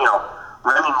combination of,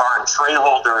 Remy Martin, Trey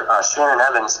Holder, Shannon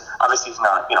Evans. Obviously, he's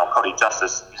not, Cody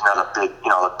Justice. He's not a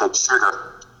big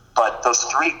shooter. But those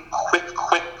three quick,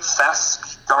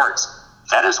 fast guards,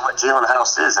 that is what Jalen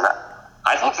House is. And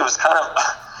I think it was kind of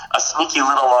a sneaky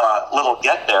little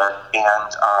get there.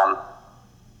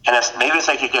 And if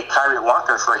they could get Kyrie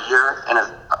Walker for a year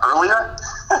earlier,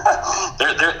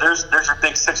 there's your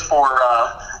big 6'4",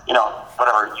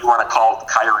 whatever you want to call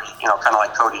Kyrie, kind of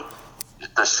like Cody,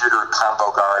 the shooter,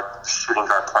 combo guard, shooting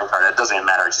guard, point guard. It doesn't even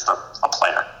matter. He's just a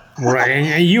player. Right,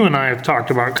 and you and I have talked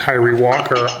about Kyrie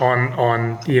Walker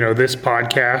on this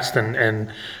podcast, and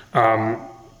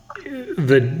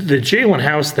the Jalen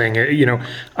House thing.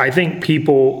 I think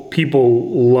people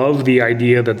love the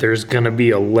idea that there's going to be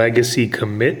a legacy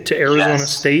commit to Arizona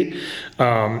State,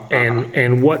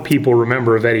 and what people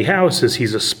remember of Eddie House is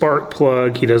he's a spark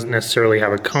plug. He doesn't necessarily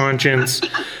have a conscience.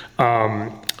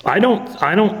 I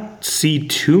don't see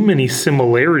too many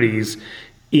similarities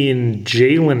in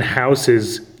Jalen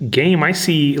House's game. I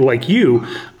see, like you,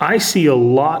 I see a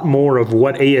lot more of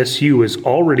what ASU is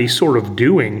already sort of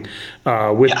doing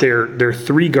with their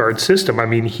three-guard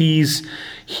system. He's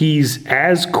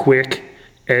as quick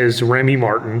as Remy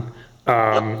Martin,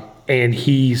 and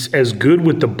he's as good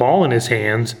with the ball in his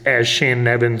hands as Shannon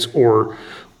Evans or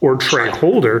Trey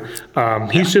Holder.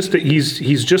 He's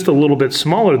just a little bit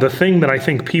smaller. The thing that I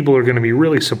think people are going to be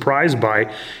really surprised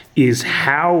by is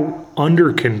how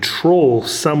under control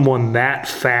someone that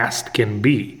fast can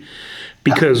be.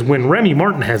 Because when Remy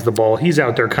Martin has the ball, he's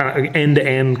out there kind of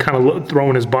end-to-end, kind of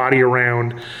throwing his body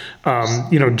around.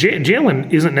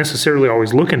 Jalen isn't necessarily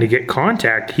always looking to get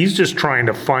contact. He's just trying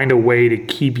to find a way to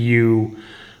keep you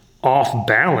off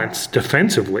balance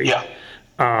defensively. Yeah.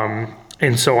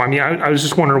 And so, I was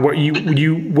just wondering what do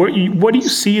you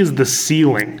see as the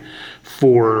ceiling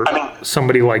for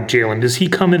somebody like Jalen? Does he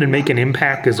come in and make an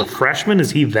impact as a freshman?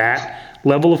 Is he that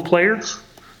level of player?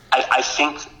 I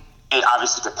think it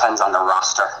obviously depends on the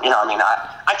roster.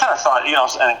 I kind of thought,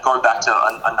 and going back to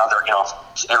another,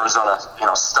 Arizona,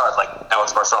 stud like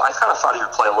Alex Barcelo, I kind of thought he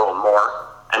would play a little more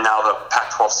and now the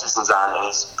Pac-12 season's on, and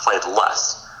he's played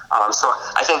less. So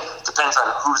I think it depends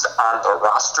on who's on the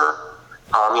roster.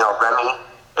 Remy,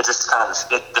 it just kind of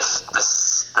the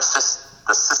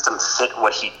system fit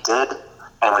what he did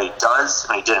and what he does,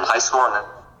 what he did in high school, and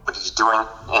what he's doing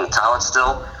in college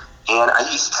still. And I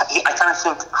kind of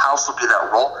think House will be that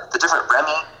role. The different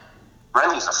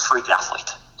Remy's a freak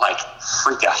athlete, like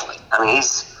freak athlete. I mean,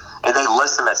 and they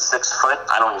list him at 6 foot.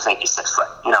 I don't even think he's 6 foot.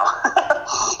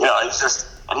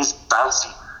 He's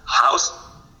bouncy. House.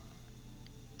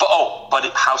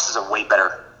 But House is a way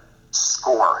better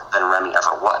scorer than Remy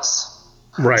ever was.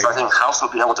 Right. So I think House will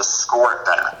be able to score it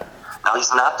better. Now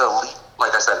he's not the elite,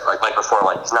 like I said, like before,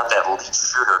 like he's not that elite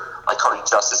shooter like Cody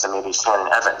Justice and maybe Shannon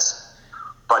Evans,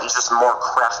 but he's just more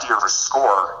craftier of a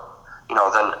scorer,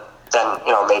 than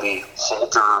maybe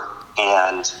Holder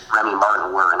and Remy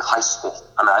Martin were in high school.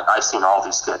 I mean, I've seen all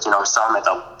these kids. We saw them at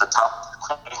the top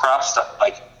crops,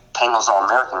 like Pangos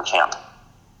All-American camp.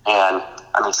 And,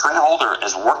 I mean, Trey Holder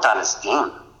has worked on his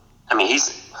game. I mean,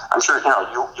 I'm sure,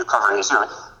 you cover his,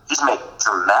 he's made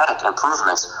dramatic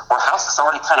improvements where House is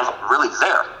already kind of really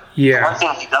there. Yeah. One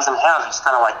thing he doesn't have, he's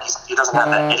kind of like, he doesn't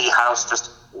have that Eddie House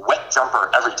just wet jumper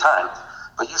every time.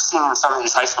 But you've seen in some of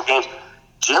these high school games,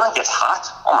 Jalen gets hot.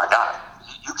 Oh, my God.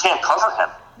 You can't cover him.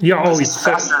 Yeah, he's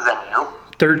faster than you.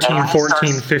 13,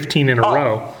 14, 15 in a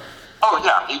row. Oh,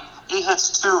 yeah. He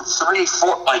hits 2, 3,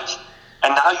 4,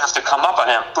 and now you have to come up on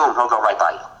him. Boom, he'll go right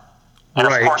by you. And,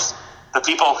 of course, the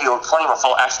people he'll play with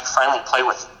will actually finally play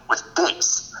with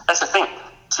bigs. That's the thing.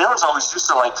 Jalen's always used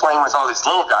to, playing with all these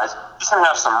little guys. He's going to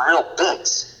have some real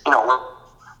bigs,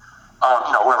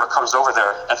 whoever comes over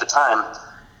there at the time.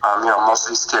 Most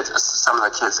of these kids, some of the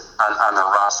kids on the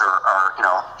roster are,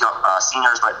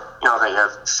 seniors, but, they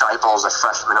have Scheibel's a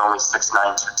freshman, only 6'9",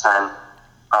 210.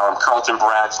 Carlton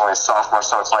Bragg's only a sophomore,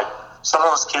 so it's like some of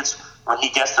those kids, when he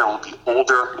gets there, will be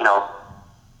older,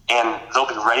 and they'll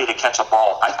be ready to catch a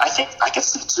ball. I think I can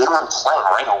see Jalen playing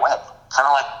right away, kind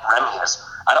of like Remy is.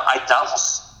 I doubt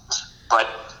but,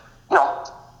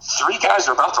 3 guys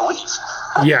are about to leave.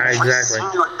 Yeah, exactly.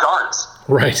 Senior guards.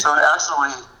 Right. So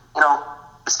actually,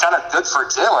 it's kind of good for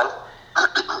Jalen.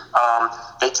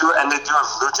 They do have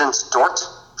Lugens Dort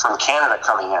from Canada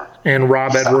coming in. And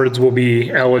Rob Edwards will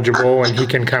be eligible, and he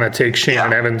can kind of take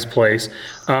Shannon Evans' place.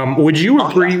 Would you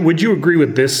agree? Would you agree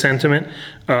with this sentiment?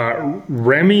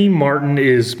 Remy Martin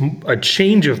is a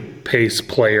change of pace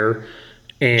player,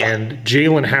 and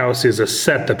Jalen House is a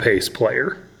set the pace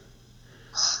player.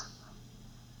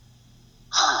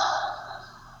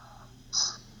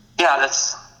 Yeah,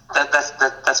 that's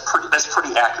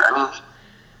pretty accurate. I mean,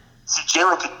 see,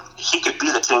 Jalen could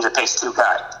be the change of pace 2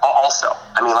 guy also.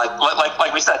 I mean,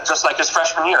 like we said, just like his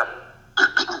freshman year.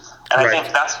 And I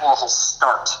think that's where he'll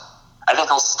start. I think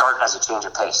he'll start as a change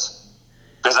of pace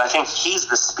because I think he's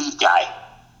the speed guy.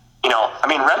 I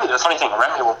mean, Remy. The funny thing,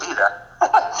 Remy will be there.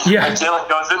 Yeah. When Jalen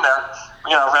goes in there,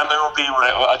 Remy will be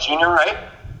a junior, right?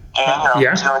 And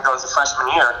Jalen goes the freshman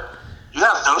year. You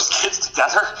have those kids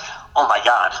together. Oh my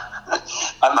God.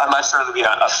 I'm not sure there'll be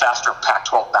a faster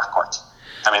Pac-12 backcourt.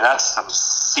 I mean, that's some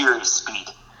serious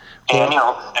speed. And,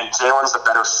 and Jalen's a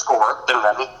better scorer than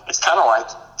Remy. It's kind of like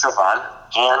Javon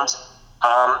and,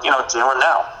 Jalen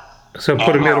now. So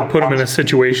put him in a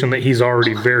situation that he's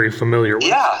already very familiar with.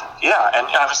 Yeah. And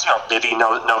obviously, Bibby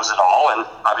knows it all. And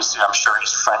obviously, I'm sure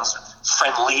he's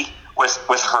friendly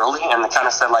with Hurley and kind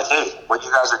of said, hey, what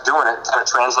you guys are doing, it kind of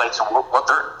translates to what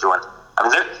they're doing. I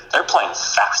mean, they're playing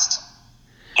fast.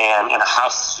 And in a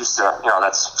house used to,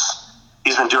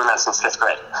 he's been doing that since 5th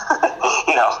grade.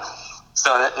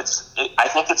 So I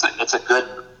think it's a good,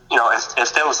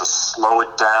 if there was a slow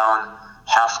it down,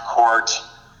 half court,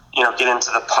 get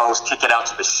into the post, kick it out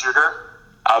to the shooter,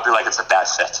 I would be like, it's a bad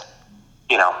fit,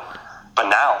 But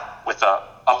now with the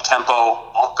up tempo,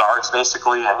 all guards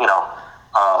basically, and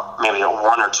maybe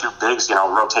 1 or 2 bigs,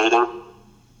 rotating,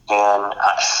 and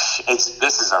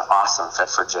this is an awesome fit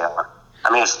for Jalen. I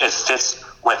mean, it fits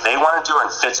what they want to do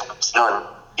and fits what Jalen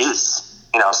is.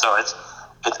 So I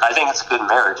think it's a good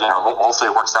marriage.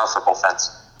 Hopefully it works out for both ends.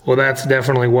 Well, that's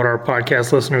definitely what our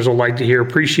podcast listeners will like to hear.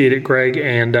 Appreciate it, Greg,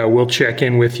 and we'll check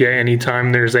in with you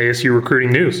anytime there's ASU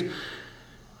recruiting news.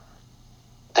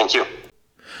 Thank you.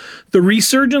 The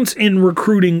resurgence in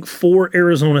recruiting for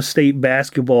Arizona State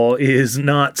basketball is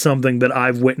not something that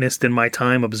I've witnessed in my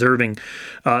time observing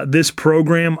this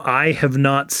program. I have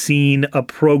not seen a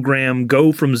program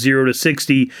go from 0 to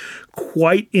 60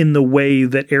 quite in the way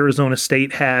that Arizona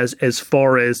State has, as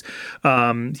far as,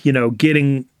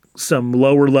 getting some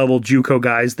lower level JUCO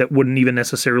guys that wouldn't even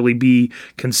necessarily be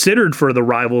considered for the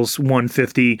Rivals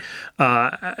 150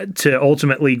 to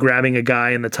ultimately grabbing a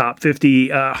guy in the top 50,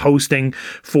 hosting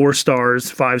 4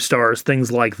 stars, 5 stars,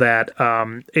 things like that.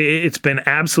 It's been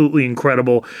absolutely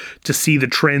incredible to see the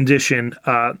transition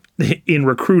in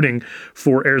recruiting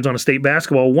for Arizona State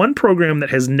basketball. One program that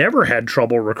has never had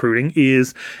trouble recruiting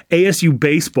is ASU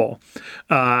baseball.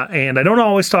 And I don't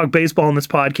always talk baseball on this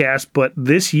podcast, but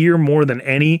this year more than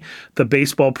any, the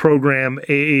baseball program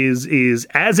is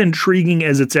as intriguing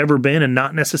as it's ever been, and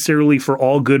not necessarily for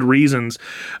all good reasons.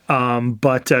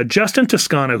 But Justin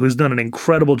Toscano, who's done an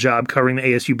incredible job covering the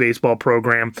ASU baseball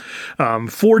program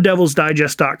for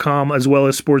DevilsDigest.com as well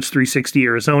as Sports 360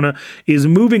 Arizona, is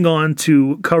moving on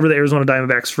to cover the Arizona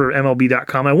Diamondbacks for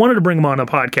MLB.com. I wanted to bring him on a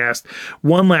podcast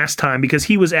one last time because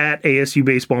he was at ASU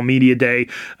Baseball Media Day.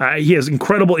 He has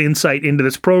incredible insight into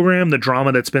this program, the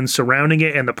drama that's been surrounding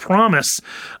it, and the promise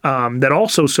that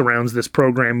also surrounds this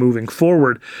program moving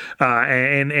forward.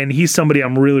 And he's somebody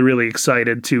I'm really, really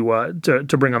excited to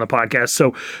bring on the podcast.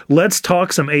 So let's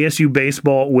talk some ASU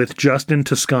baseball with Justin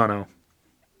Toscano.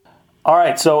 All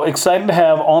right, so excited to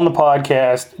have on the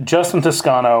podcast Justin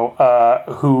Toscano,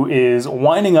 who is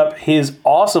winding up his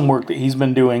awesome work that he's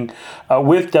been doing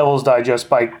with Devil's Digest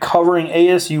by covering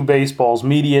ASU baseball's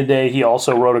media day. He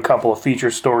also wrote a couple of feature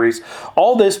stories.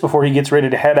 All this before he gets ready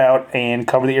to head out and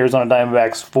cover the Arizona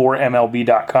Diamondbacks for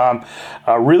MLB.com.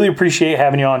 Really appreciate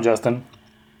having you on, Justin.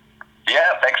 Yeah,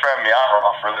 thanks for having me on,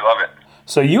 Rolf. Really love it.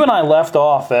 So you and I left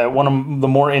off at one of the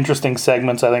more interesting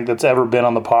segments I think that's ever been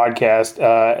on the podcast,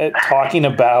 talking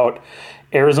about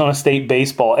Arizona State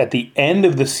baseball at the end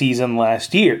of the season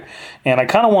last year. And I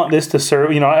kind of want this to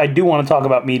serve, I do want to talk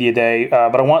about Media Day,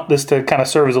 but I want this to kind of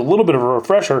serve as a little bit of a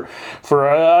refresher for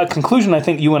a conclusion I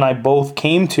think you and I both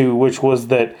came to, which was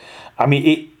that,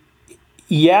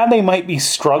 they might be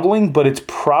struggling, but it's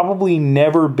probably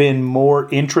never been more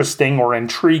interesting or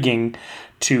intriguing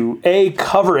to A,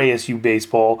 cover ASU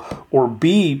baseball, or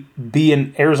B, be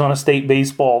an Arizona State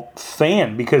baseball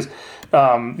fan, because there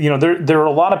are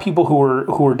a lot of people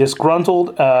who are disgruntled,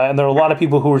 and there are a lot of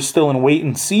people who are still in wait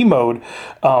and see mode.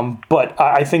 But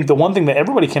I think the one thing that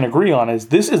everybody can agree on is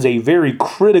this is a very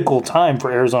critical time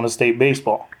for Arizona State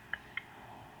baseball.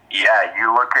 Yeah,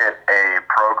 you look at a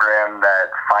program that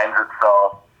finds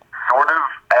itself sort of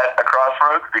at a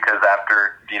crossroads because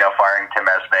after firing Tim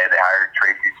Esme, they hired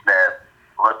Tracy Smith.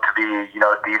 Looked to be,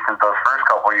 decent those first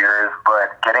couple of years,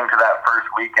 but getting to that first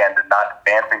weekend and not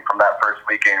advancing from that first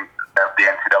weekend of the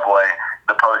NCAA,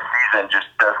 the postseason just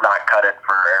does not cut it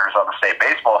for Arizona State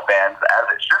baseball fans, as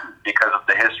it shouldn't because of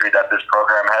the history that this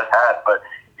program has had. But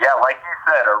yeah, like you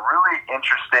said, a really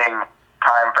interesting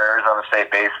time for Arizona State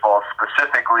baseball,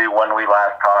 specifically when we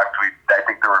last talked. I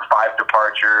think there were 5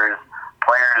 departures,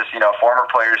 players, former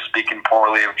players speaking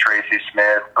poorly of Tracy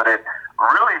Smith, but it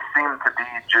really seemed to be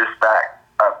just that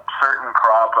a certain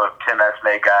crop of Tim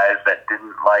Esme guys that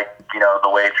didn't like, the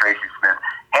way Tracy Smith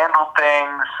handled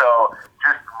things. So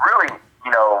just really,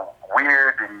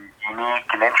 weird and unique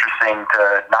and interesting to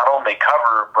not only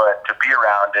cover, but to be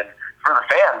around. And for the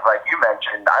fans, like you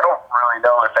mentioned, I don't really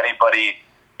know if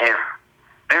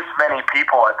this many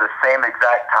people at the same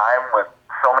exact time with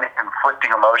so many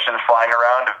conflicting emotions flying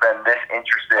around have been this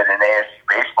interested in ASU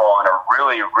baseball in a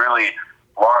really, really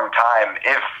long time,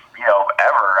 if,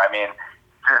 ever.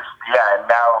 And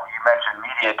now you mentioned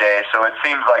Media Day, so it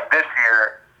seems like this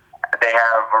year they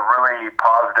have a really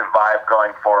positive vibe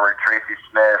going forward. Tracy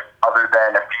Smith, other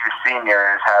than a few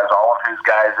seniors, has all of his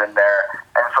guys in there.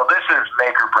 And so this is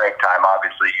make or break time,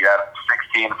 obviously. You have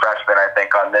 16 freshmen, I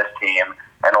think, on this team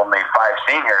and only 5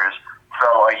 seniors. So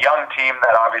a young team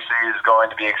that obviously is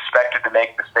going to be expected to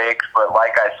make mistakes, but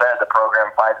like I said, the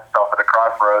program finds itself at a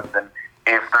crossroads, and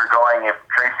if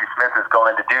Tracy Smith is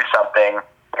going to do something,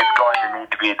 it's going to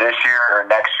need to be this year or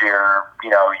next year.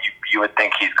 You would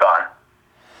think he's gone.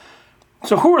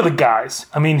 So who are the guys?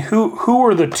 Who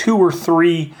are the 2 or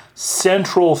 3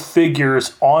 central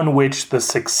figures on which the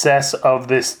success of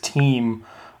this team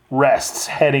rests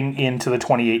heading into the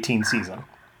 2018 season?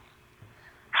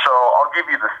 So I'll give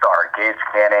you the start. Gage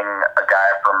Canning, a guy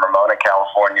from Ramona,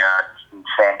 California, in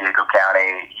San Diego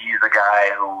County. He's a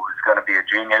guy who's going to be a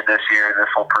junior this year. This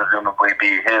will presumably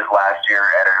be his last year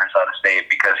at Arizona State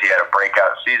because he had a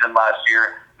breakout season last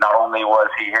year. Not only was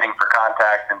he hitting for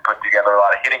contact and put together a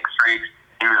lot of hitting streaks,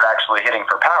 he was actually hitting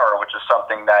for power, which is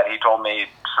something that he told me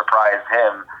surprised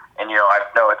him. And, I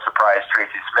know it surprised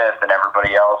Tracy Smith and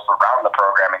everybody else around the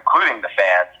program, including the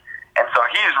fans. And so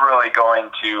he's really going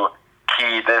to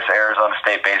key this Arizona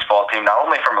State baseball team, not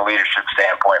only from a leadership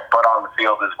standpoint, but on the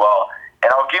field as well.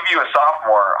 And I'll give you a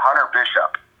sophomore, Hunter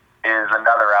Bishop. is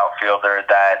another outfielder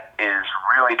that is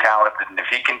really talented, and if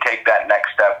he can take that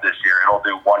next step this year, it'll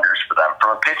do wonders for them.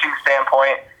 From a pitching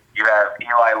standpoint, you have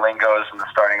Eli Lingos in the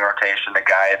starting rotation, a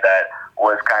guy that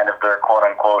was kind of their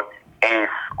quote-unquote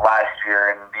ace last year,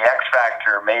 and the X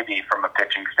factor maybe from a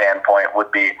pitching standpoint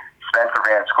would be Spencer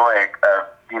Van Scoyoc, a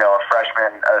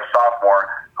freshman, a sophomore,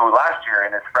 who last year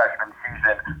in his freshman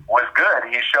season was good.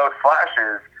 He showed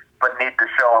flashes, but need to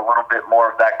show a little bit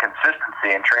more of that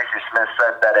consistency. And Tracy Smith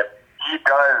said that if he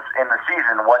does in the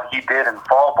season what he did in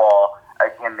fall ball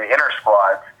in the inter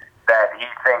squads, that he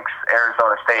thinks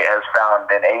Arizona State has found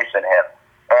an ace in him.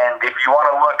 And if you want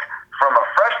to look from a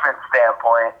freshman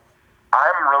standpoint,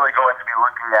 I'm really going to be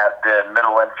looking at the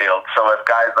middle infield. So if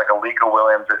guys like Alika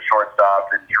Williams at shortstop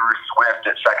and Drew Swift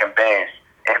at second base,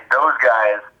 if those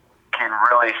guys can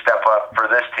really step up for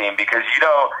this team, because,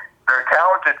 they're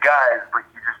talented guys, but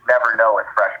you just never know with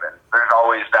freshmen. There's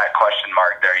always that question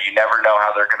mark there. You never know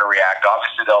how they're going to react.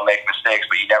 Obviously, they'll make mistakes,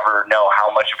 but you never know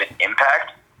how much of an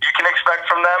impact you can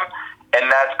expect from them. And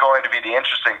that's going to be the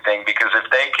interesting thing, because if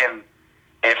they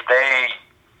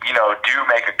do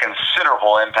make a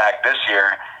considerable impact this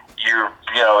year,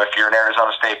 if you're an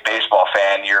Arizona State baseball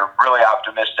fan, you're really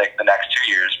optimistic the next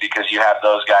 2 years, because you have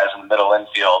those guys in the middle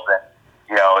infield,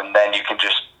 and then you can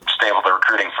just stable the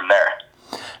recruiting from there.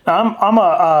 I'm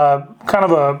a kind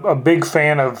of a big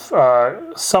fan of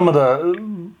some of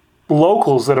the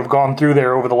locals that have gone through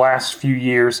there over the last few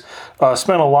years.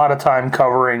 Spent a lot of time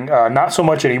covering, not so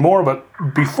much anymore, but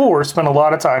before, spent a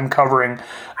lot of time covering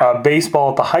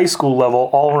baseball at the high school level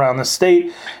all around the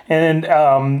state. And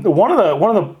one of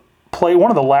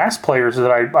the last players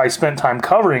that I spent time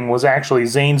covering was actually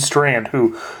Zane Strand,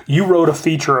 who you wrote a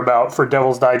feature about for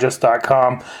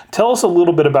DevilsDigest.com. Tell us a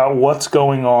little bit about what's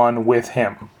going on with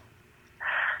him.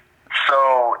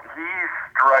 So he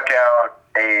struck out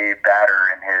a batter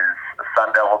in his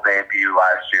Sun Devil debut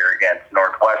last year against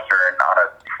Northwestern on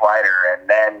a slider, and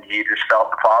then he just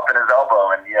felt the pop in his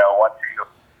elbow. And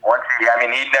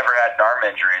he'd never had an arm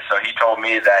injury, so he told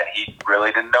me that he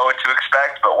really didn't know what to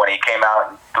expect. But when he came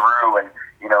out and threw and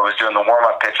was doing the warm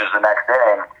up pitches the next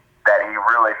inning, that he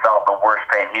really felt the worst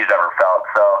pain he's ever felt.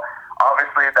 So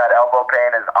obviously that elbow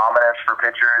pain is ominous for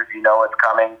pitchers. You know it's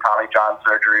coming. Tommy John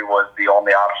surgery was the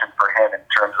only option for him in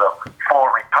terms of full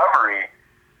recovery.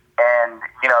 And,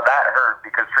 that hurt,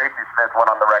 because Tracy Smith went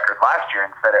on the record last year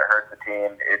and said it hurt the team,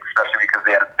 especially because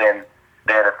they had a thin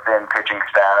pitching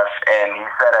staff. And he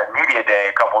said at Media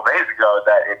Day a couple of days ago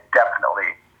that it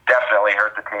definitely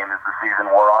hurt the team as the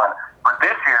season wore on. But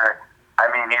this year,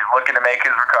 he's looking to make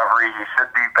his recovery. He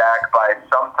should be back by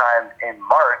sometime in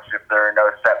March if there are no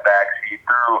setbacks. He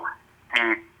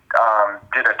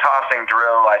did a tossing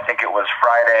drill, I think it was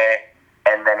Friday,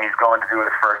 and then he's going to do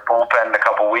his first bullpen in a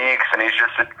couple weeks. And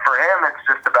for him, it's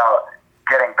just about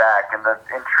getting back. And the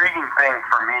intriguing thing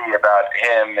for me about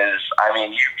him is,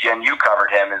 you covered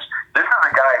him, is this is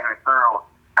a guy who threw,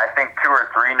 I think, 2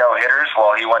 or 3 no-hitters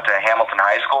while he went to Hamilton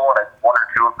High School, and 1 or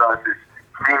 2 of those his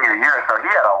senior year. So he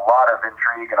had a lot of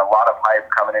intrigue and a lot of hype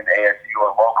coming into ASU,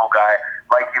 a local guy,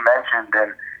 like you mentioned.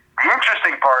 And the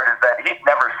interesting part is that he's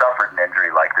never suffered an injury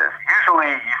like this.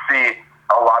 Usually you see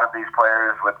a lot of these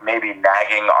players with maybe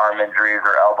nagging arm injuries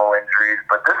or elbow injuries,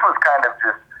 but this was kind of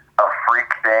just a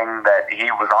freak thing that he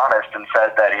was honest and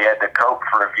said that he had to cope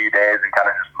for a few days and kind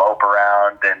of just mope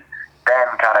around, and then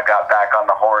kind of got back on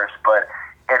the horse. But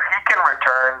if he can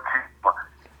return to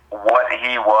what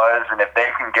he was, and if they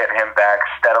can get him back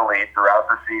steadily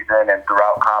throughout the season and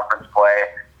throughout conference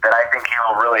play, then I think he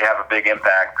will really have a big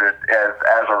impact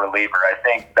as a reliever. I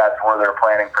think that's where they're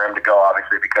planning for him to go,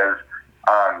 obviously, because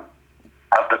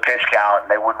of the pitch count,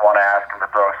 and they wouldn't want to ask him to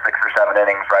throw 6 or 7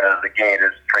 innings right out of the gate,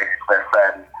 as Tracy Smith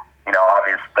said,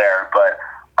 obvious there. But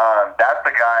that's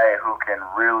the guy who can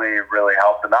really, really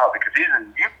help them out, because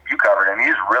you covered him.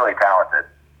 He's really talented.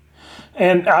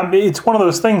 And it's one of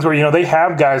those things where, they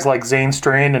have guys like Zane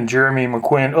Strand and Jeremy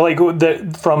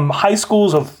McQuinn, from high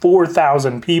schools of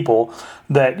 4,000 people,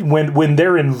 that when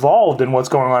they're involved in what's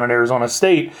going on in Arizona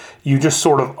State, you just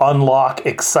sort of unlock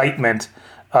excitement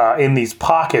in these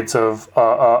pockets of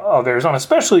Arizona,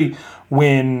 especially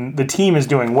when the team is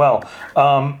doing well.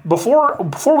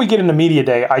 Before we get into Media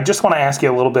Day, I just want to ask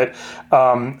you a little bit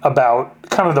about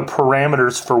kind of the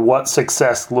parameters for what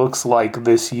success looks like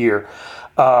this year.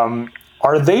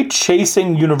 Are they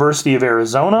chasing University of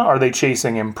Arizona? Are they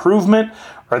chasing improvement?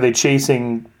 Are they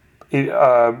chasing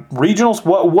regionals?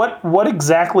 What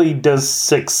exactly does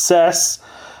success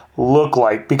look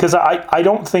like? Because I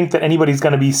don't think that anybody's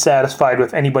going to be satisfied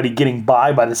with anybody getting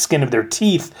by the skin of their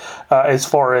teeth, as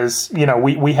far as,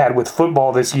 we had with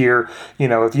football this year.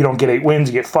 If you don't get 8 wins,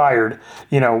 you get fired.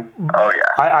 Oh, yeah.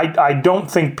 I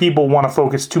don't think people want to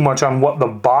focus too much on what the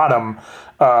bottom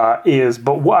is,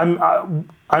 but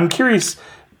I'm curious,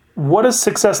 what does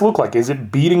success look like? Is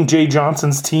it beating Jay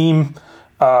Johnson's team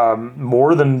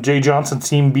more than Jay Johnson's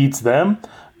team beats them?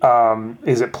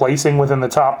 Is it placing within the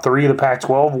top 3 of the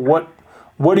Pac-12?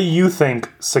 What do you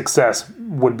think success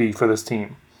would be for this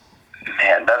team?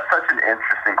 Man, that's such an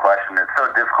interesting question. It's so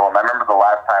difficult. And I remember the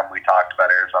last time we talked about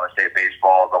Arizona State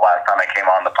baseball, the last time I came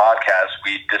on the podcast,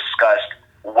 we discussed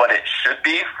what it should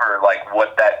be for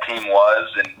what that team was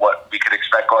and what we could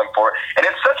expect going forward. And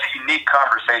it's such a unique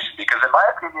conversation because, in my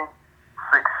opinion,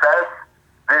 success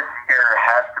this year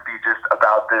has to be just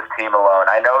about this team alone.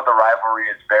 I know the rivalry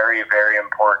is very, very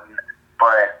important,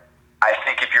 but I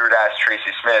think if you were to ask Tracy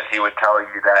Smith, he would tell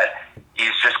you that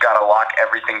he's just got to lock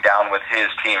everything down with his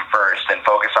team first and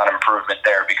focus on improvement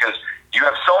there, because you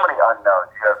have so many unknowns.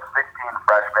 You have 16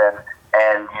 freshmen,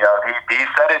 and he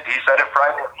said it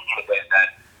Friday that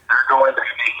they're going to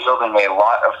be fielding a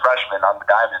lot of freshmen on the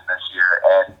diamond this year,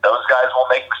 and those guys will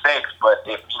make mistakes. But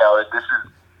if this is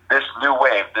this new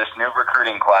wave, this new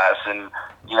recruiting class, and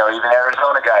even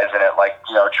Arizona guys in it, like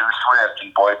Drew Swift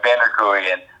and Boyd Vanderkooy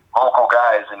and local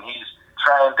guys, and he's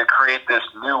trying to create this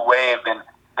new wave. And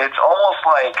it's almost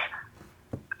like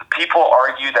people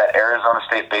argue that Arizona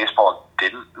State baseball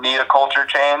didn't need a culture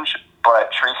change,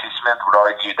 but Tracy Smith would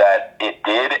argue that it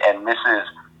did, and this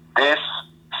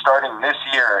starting this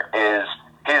year is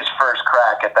his first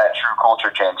crack at that true culture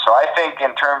change. So I think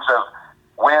in terms of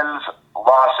wins,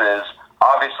 losses,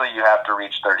 obviously you have to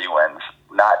reach 30 wins.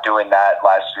 Not doing that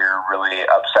last year really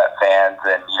upset fans,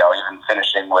 and even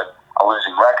finishing with a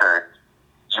losing record,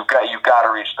 you've got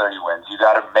to reach 30 wins. You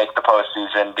got to make the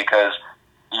postseason because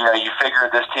you figure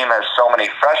this team has so many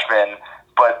freshmen,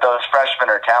 but those freshmen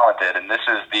are talented, and this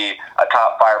is a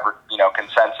top 5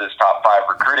 consensus top 5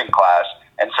 recruiting class,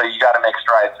 and so you got to make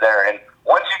strides there. And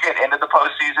once you get into the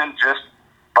postseason, just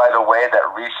by the way that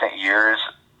recent years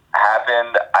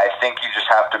happened, I think you just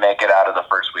have to make it out of the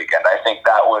first weekend. I think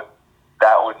that would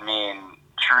mean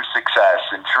true success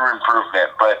and true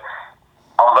improvement. But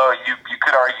although you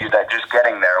could argue that just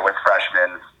getting there with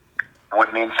freshmen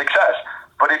would mean success.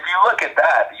 But if you look at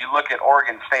that, you look at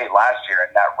Oregon State last year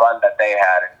and that run that they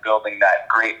had in building that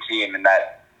great team and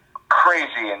that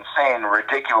crazy, insane,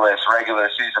 ridiculous regular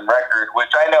season record,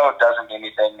 which I know doesn't mean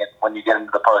anything when you get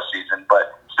into the postseason,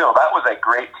 but still, that was a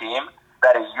great team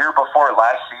that a year before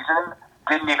last season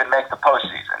didn't even make the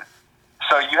postseason.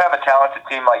 So you have a talented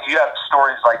team, you have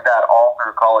stories like that all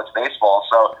through college baseball.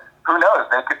 So who knows?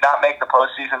 They could not make the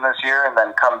postseason this year and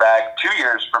then come back 2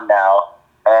 years from now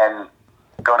and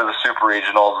go to the Super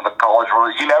Regionals and the College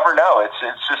World. You never know. It's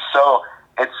just so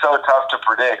tough to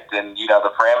predict, and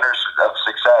the parameters of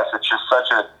success. It's just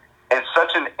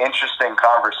such an interesting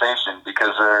conversation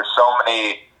because there are so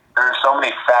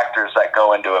many factors that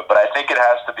go into it. But I think it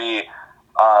has to be.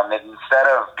 Instead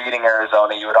of beating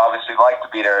Arizona, you would obviously like to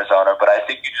beat Arizona, but I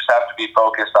think you just have to be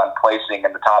focused on placing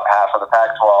in the top half of the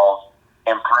Pac-12,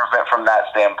 improvement from that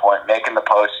standpoint, making the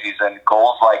postseason,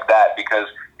 goals like that, because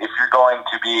if you're going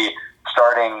to be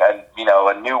starting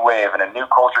a new wave and a new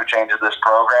culture change of this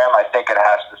program, I think it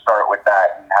has to start with that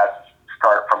and has to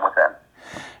start from within.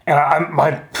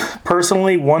 And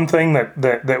personally, one thing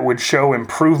that would show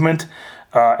improvement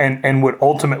and would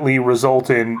ultimately result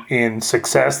in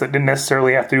success that didn't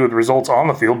necessarily have to do with results on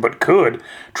the field, but could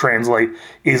translate,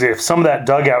 is if some of that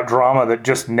dugout drama that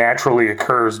just naturally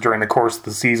occurs during the course of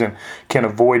the season can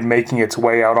avoid making its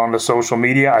way out onto social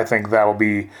media. I think that'll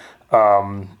be,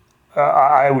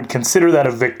 I would consider that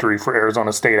a victory for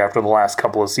Arizona State after the last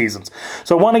couple of seasons.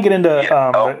 So I want to get into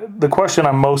the question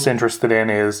I'm most interested in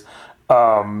is,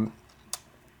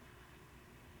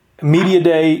 Media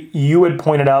Day, you had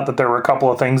pointed out that there were a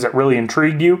couple of things that really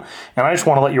intrigued you, and I just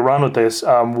want to let you run with this.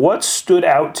 What stood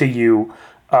out to you?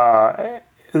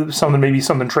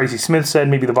 Something Tracy Smith said,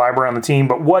 maybe the vibe around the team,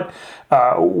 but what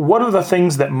are the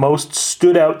things that most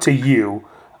stood out to you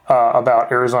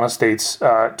about Arizona State's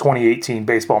 2018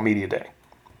 Baseball Media Day?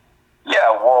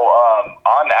 Yeah, well,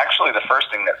 on actually the first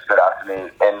thing that stood out to me,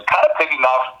 and kind of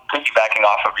piggybacking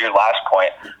off of your last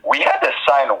point, we had to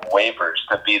sign waivers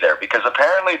to be there because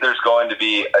apparently there's going to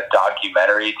be a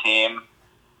documentary team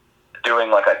doing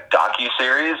like a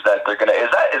docu-series that they're gonna. Is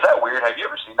that weird? Have you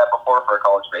ever seen that before for a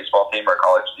college baseball team or a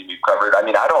college team you've covered? I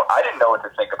mean, I didn't know what to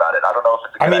think about it. I don't know if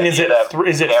it's a good idea.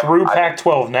 Is it through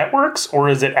Pac-12 networks or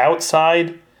is it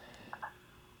outside?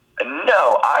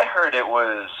 No, I heard it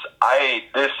was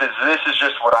this is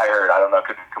just what I heard. I don't know, it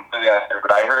could be completely accurate,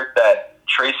 but I heard that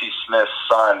Tracy Smith's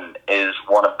son is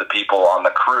one of the people on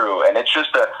the crew, and it's just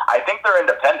I think they're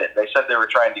independent. They said they were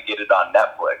trying to get it on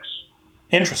Netflix.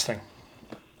 Interesting.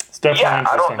 It's definitely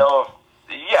interesting. I don't know.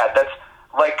 That's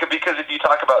like, because if you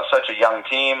talk about such a young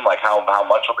team, like how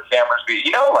much will the cameras be?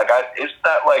 You know, like isn't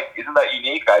that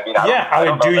unique? I mean, I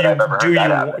don't know that I've ever heard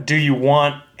that happen. Do you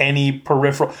want any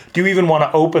peripheral? Do you even want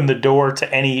to open the door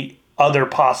to any other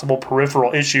possible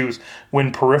peripheral issues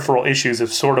when peripheral issues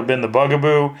have sort of been the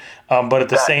bugaboo? But at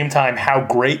the same time, how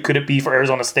great could it be for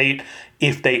Arizona State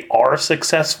if they are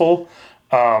successful?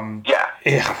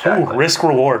 Exactly. Risk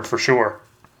reward for sure.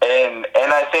 And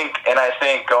I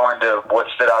think going to what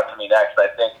stood out to me next, I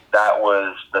think that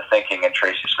was the thinking in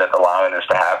Tracy Smith allowing this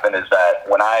to happen, is that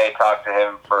when I talked to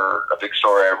him for a big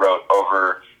story I wrote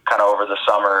over the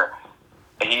summer,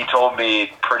 he told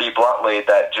me pretty bluntly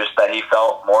that he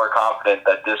felt more confident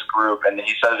that this group, and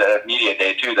he said it at Media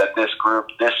Day too, that this group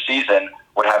this season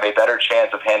would have a better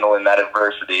chance of handling that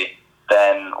adversity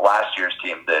than last year's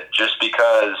team did, just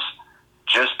because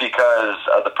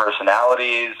of the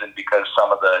personalities, and because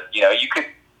some of the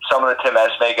Tim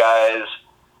Esme guys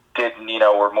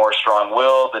were more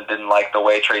strong-willed and didn't like the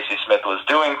way Tracy Smith was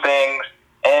doing things.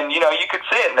 And, you could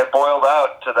see it, and it boiled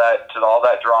out to all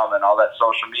that drama and all that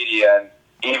social media, and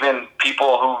even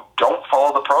people who don't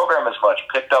follow the program as much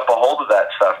picked up a hold of that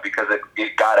stuff because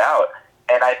it got out.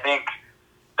 And I think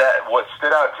that what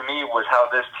stood out to me was how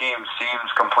this team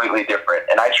seems completely different.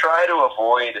 And I try to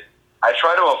avoid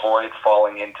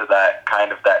falling into that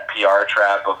kind of that PR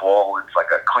trap of, it's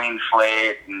like a clean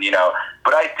slate, and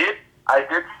but I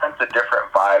did sense a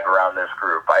different vibe around this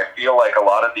group. I feel like a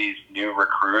lot of these new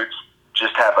recruits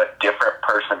just have a different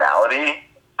personality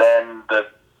than the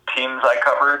teams I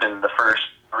covered in the first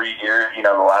 3 years,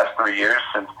 the last 3 years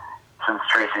since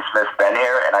Tracy Smith's been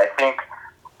here. And I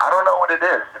don't know what it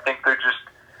is.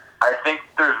 I think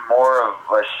there's more of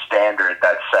a standard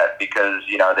that's set because,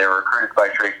 they're recruited by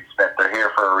Tracy Smith. They're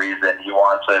here for a reason. He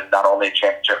wants not only a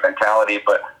championship mentality,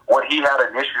 but what he had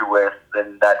an issue with,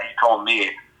 and that he told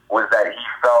me, was that he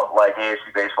felt like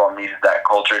ASU baseball needed that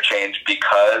culture change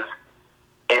because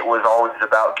it was always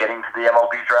about getting to the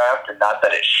MLB draft, and not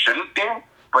that it shouldn't be,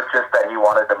 but just that he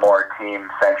wanted a more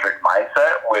team-centric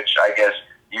mindset, which I guess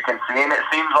you can see, and it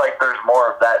seems like there's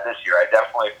more of that this year. I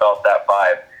definitely felt that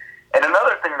vibe. And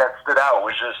another thing that stood out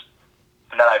was just,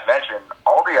 that I've mentioned,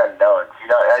 all the unknowns.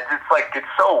 It's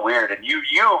so weird, and you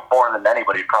more than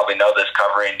anybody probably know this,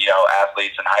 covering,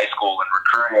 athletes in high school and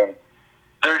recruiting.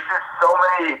 There's just so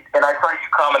many, and I saw you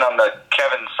comment on the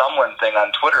Kevin Sumlin thing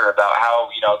on Twitter about how,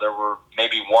 there were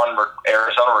maybe one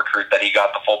Arizona recruit that he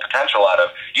got the full potential out of.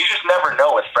 You just never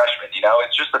know with freshmen,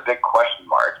 it's just a big question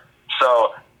mark.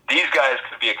 So these guys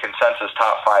could be a consensus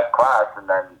top 5 class and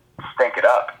then stink it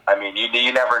up. I mean,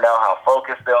 you never know how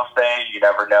focused they'll stay. You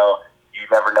never know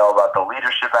about the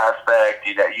leadership aspect.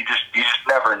 You just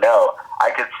never know. I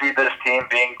could see this team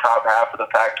being top half of the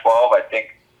Pac-12. I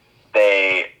think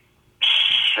they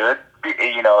should be,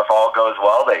 if all goes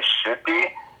well, they should be,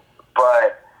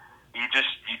 but you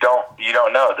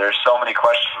don't know. There's so many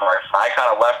question marks. I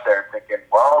kind of left there thinking,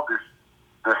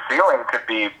 the ceiling could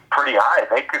be pretty high.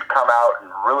 They could come out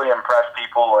and really impress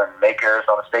people and make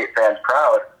Arizona State fans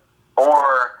proud,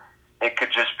 or it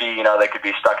could just be, they could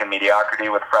be stuck in mediocrity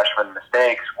with freshman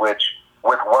mistakes, which,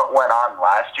 with what went on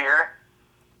last year,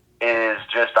 is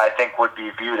just, I think, would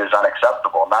be viewed as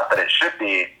unacceptable. Not that it should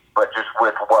be, but just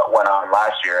with what went on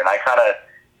last year. And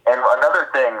and another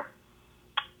thing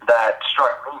that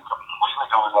struck me, completely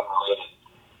going unrelated,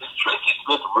 is Tracy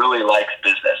Smith really likes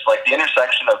business. Like, the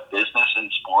intersection of business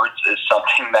and sports is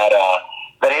something that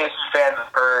ASU fans have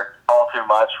heard all too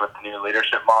much with the new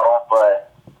leadership model.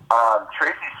 But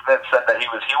Tracy Smith said that he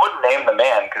wouldn't name the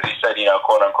man because he said,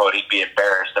 quote unquote, he'd be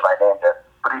embarrassed if I named it.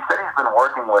 But he said he's been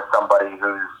working with somebody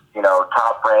who's,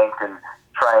 top ranked and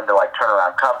trying to turn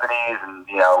around companies and,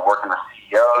 working with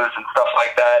CEOs and stuff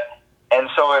like that. And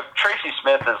so if Tracy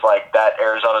Smith is like that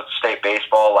Arizona State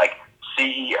baseball,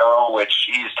 CEO, which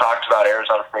he's talked about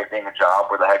Arizona State being a job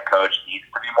where the head coach needs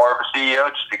to be more of a CEO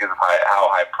just because of how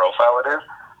high profile it is.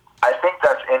 I think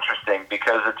that's interesting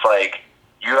because it's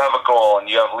you have a goal and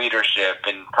you have leadership,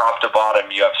 and top to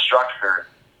bottom you have structure.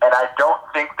 And I don't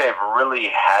think they've really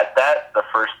had that the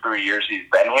first 3 years he's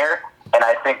been here. And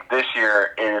I think this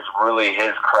year is really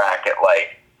his crack at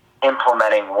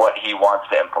implementing what he wants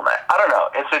to implement. I don't know.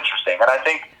 It's interesting. And I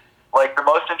think the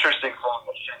most interesting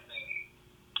thing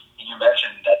you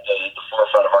mentioned at the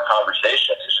forefront of our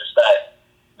conversation is just that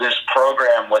this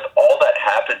program, with all that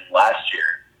happened last year,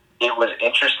 it was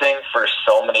interesting for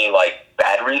so many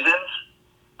bad reasons,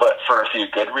 but for a few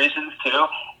good reasons too.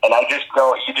 And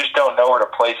you just don't know where to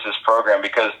place this program,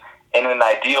 because in an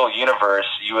ideal universe,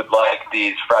 you would like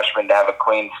these freshmen to have a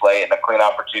clean slate and a clean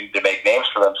opportunity to make names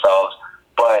for themselves.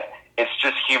 But it's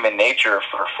just human nature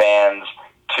for fans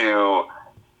to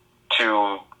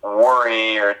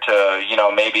worry or to,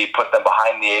 maybe put them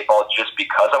behind the eight ball just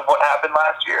because of what happened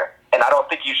last year. And I don't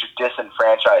think you should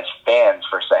disenfranchise fans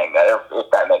for saying that, if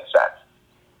that makes sense.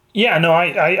 Yeah, no,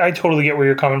 I totally get where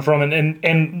you're coming from.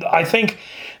 And I think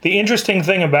the interesting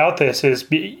thing about this is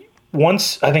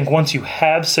once you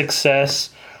have success,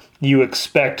 you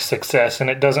expect success, and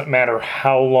it doesn't matter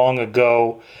how long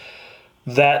ago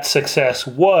that success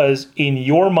was. In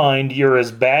your mind, you're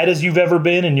as bad as you've ever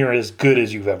been, and you're as good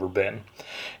as you've ever been.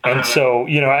 And so,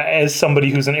 as somebody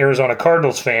who's an Arizona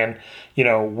Cardinals fan,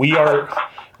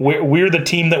 we're the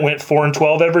team that went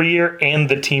 4-12 every year, and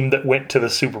the team that went to the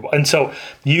Super Bowl. And so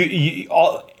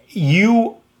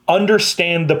you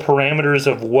understand the parameters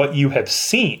of what you have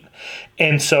seen.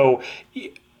 And so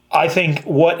I think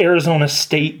what Arizona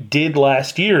State did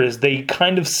last year is they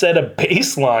kind of set a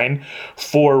baseline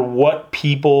for what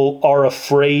people are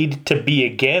afraid to be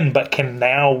again, but can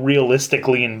now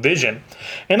realistically envision.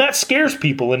 And that scares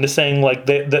people into saying like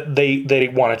that they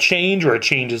want to change, or a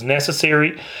change is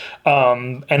necessary.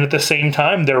 And at the same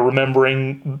time, they're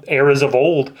remembering eras of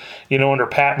old, under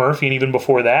Pat Murphy, and even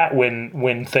before that,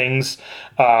 when things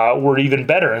were even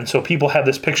better. And so people have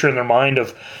this picture in their mind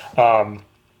of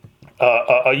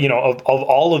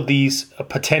all of these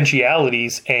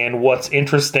potentialities. And what's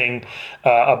interesting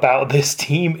about this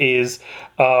team is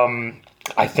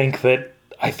I think that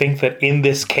in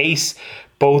this case,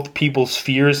 both people's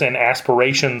fears and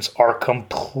aspirations are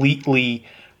completely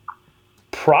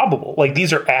probable. Like,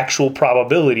 these are actual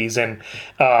probabilities, and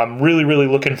really, really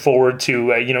looking forward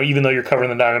to, even though you're covering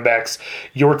the Diamondbacks,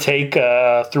 your take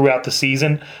throughout the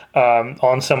season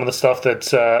on some of the stuff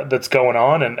that's going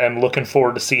on, and looking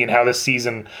forward to seeing how this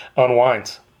season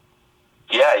unwinds.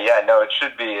 Yeah, no, it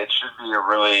should be a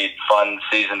really fun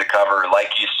season to cover. Like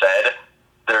you said,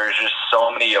 there's just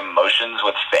so many emotions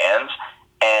with fans,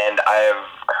 and I've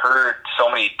heard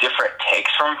so many different takes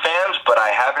from fans, but I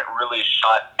haven't really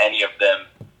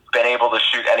been able to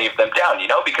shoot any of them down,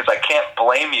 because I can't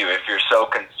blame you if you're so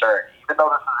concerned. Even though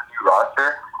this is a new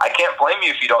roster, I can't blame you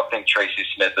if you don't think Tracy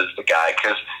Smith is the guy,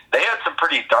 because they had some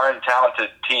pretty darn talented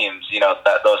teams,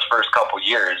 those first couple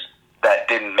years that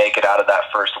didn't make it out of that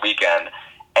first weekend.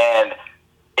 And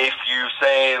if you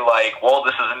say, like, well,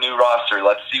 this is a new roster,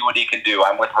 let's see what he can do.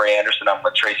 I'm with Ray Anderson, I'm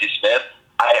with Tracy Smith.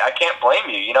 I can't blame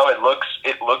you.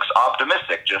 It looks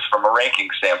optimistic just from a ranking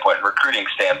standpoint, and recruiting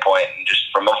standpoint, and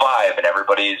just from a vibe. And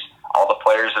all the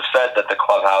players have said that the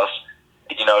clubhouse,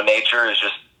 nature is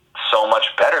just so much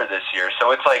better this year. So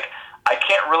it's like, I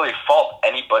can't really fault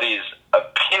anybody's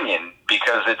opinion,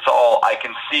 because I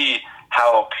can see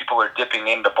how people are dipping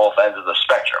into both ends of the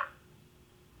spectrum.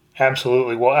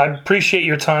 Absolutely. Well, I appreciate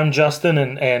your time, Justin,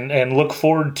 and look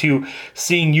forward to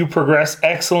seeing you progress.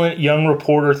 Excellent young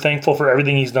reporter. Thankful for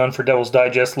everything he's done for Devil's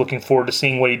Digest. Looking forward to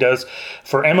seeing what he does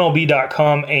for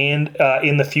MLB.com and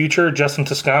in the future. Justin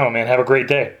Toscano, man, have a great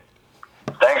day.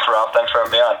 Thanks, Ralph. Thanks for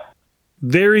having me on.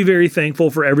 Very, very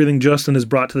thankful for everything Justin has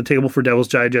brought to the table for Devil's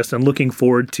Digest, and looking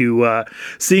forward to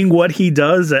seeing what he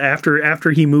does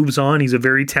after he moves on. He's a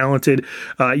very talented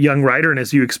young writer, and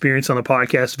as you experience on the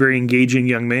podcast, very engaging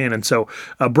young man. And so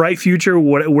a bright future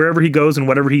wherever he goes and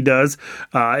whatever he does.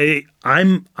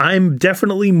 I'm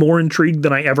definitely more intrigued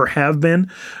than I ever have been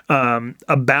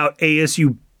about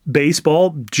ASU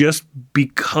baseball, just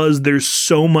because there's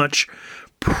so much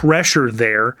pressure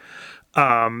there.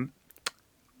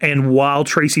 And while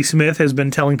Tracy Smith has been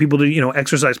telling people to,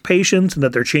 exercise patience, and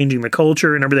that they're changing the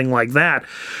culture and everything like that.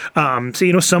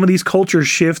 So, some of these culture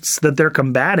shifts that they're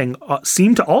combating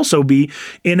seem to also be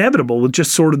inevitable, with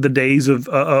just sort of the days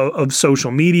of social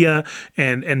media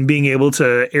and being able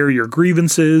to air your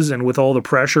grievances, and with all the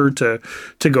pressure to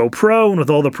go pro, and with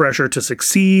all the pressure to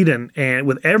succeed, and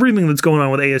with everything that's going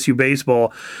on with ASU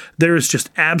baseball, there is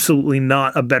just absolutely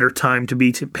not a better time to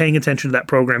be paying attention to that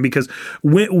program, because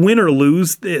win or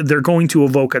lose, they're going to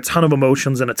evoke a ton of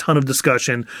emotions and a ton of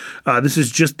discussion. This is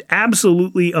just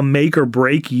absolutely a make or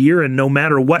break year, and no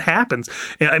matter what happens,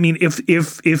 I mean,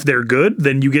 if they're good,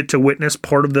 then you get to witness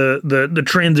part of the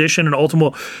transition and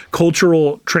ultimate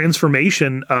cultural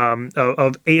transformation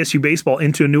of ASU baseball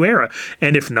into a new era.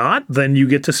 And if not, then you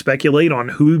get to speculate on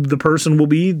who the person will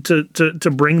be to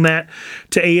bring that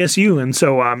to ASU. And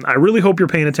so I really hope you're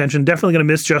paying attention. Definitely going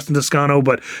to miss Justin Toscano,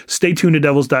 but stay tuned to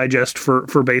Devil's Digest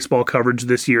for baseball coverage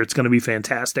this this year. It's going to be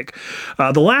fantastic.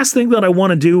 The last thing that I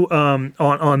want to do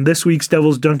on this week's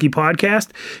Devil's Junkie podcast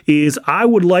is I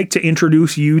would like to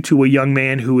introduce you to a young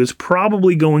man who is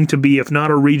probably going to be, if not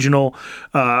a regional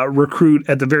recruit,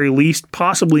 at the very least,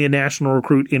 possibly a national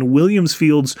recruit in Williams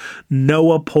Field's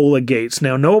Noah Pola Gates.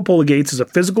 Now, Noah Pola Gates is a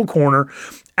physical corner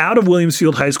out of Williams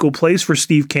Field High School, plays for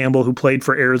Steve Campbell, who played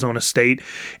for Arizona State,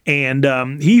 and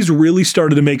he's really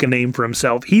started to make a name for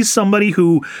himself. He's somebody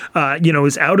who,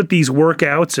 is out at these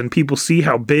workouts, and people see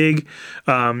how big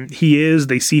he is.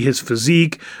 They see his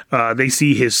physique, they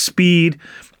see his speed,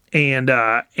 and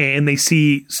they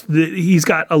see that he's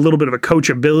got a little bit of a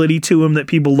coachability to him that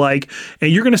people like,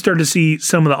 and you're going to start to see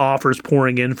some of the offers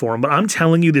pouring in for him. But I'm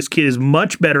telling you, this kid is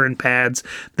much better in pads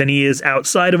than he is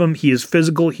outside of them. He is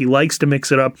physical. He likes to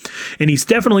mix it up, and he's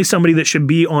definitely somebody that should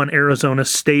be on Arizona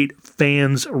State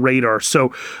fans' radar.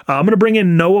 So I'm going to bring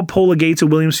in Noah Pola Gates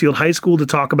of Williams Field High School to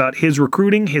talk about his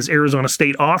recruiting, his Arizona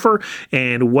State offer,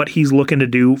 and what he's looking to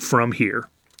do from here.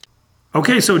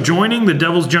 Okay, so joining the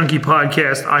Devil's Junkie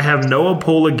podcast, I have Noah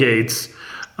Pola Gates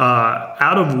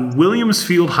out of Williams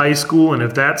Field High School, and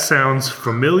if that sounds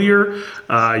familiar,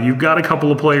 you've got a couple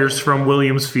of players from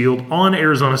Williams Field on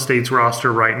Arizona State's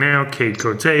roster right now, Cade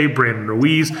Cote, Brandon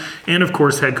Ruiz, and of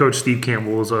course head coach Steve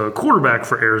Campbell was a quarterback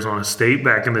for Arizona State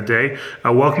back in the day.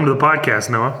 Welcome to the podcast,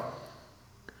 Noah.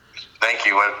 Thank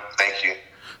you. Thank you.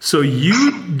 So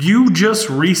you just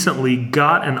recently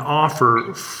got an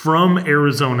offer from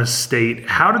Arizona State.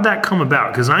 How did that come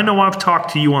about? Because I know I've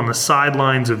talked to you on the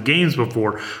sidelines of games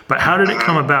before, but how did it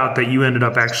come about that you ended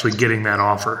up actually getting that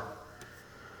offer?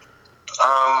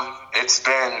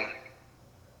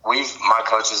 My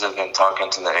coaches have been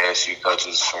talking to the ASU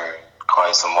coaches for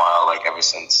quite some while, like ever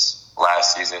since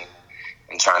last season,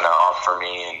 and trying to offer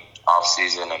me in off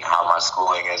season and how my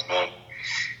schooling has been.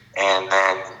 And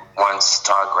then once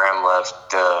Todd Graham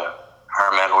left,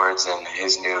 Herm Edwards and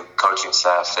his new coaching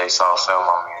staff, they saw film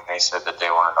on me and they said that they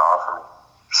wanted to offer me.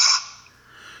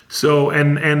 So,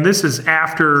 and this is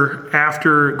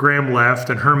after Graham left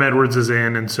and Herm Edwards is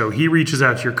in, and so he reaches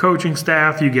out to your coaching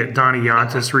staff. You get Donnie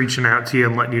Yontis reaching out to you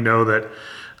and letting you know that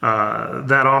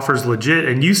that offer's legit.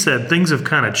 And you said things have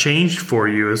kind of changed for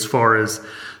you as far as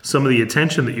some of the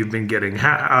attention that you've been getting.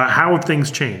 How have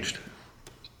things changed?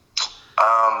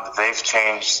 They've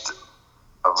changed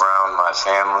around my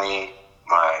family,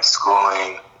 my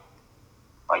schooling.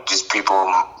 Like, just people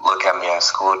look at me at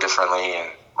school differently, and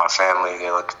my family,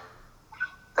 they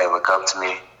look up to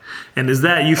me. And is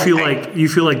that you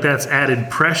feel like that's added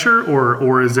pressure,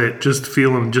 or is it just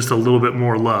feeling just a little bit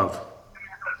more love?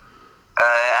 It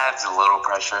adds a little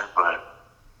pressure, but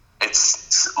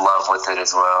it's love with it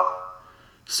as well.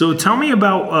 So tell me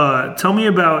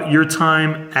about your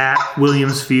time at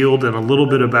Williams Field and a little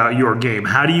bit about your game.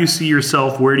 How do you see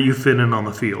yourself? Where do you fit in on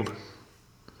the field? To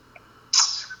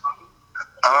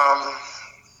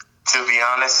be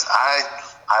honest, I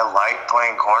like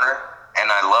playing corner, and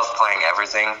I love playing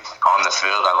everything on the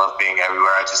field. I love being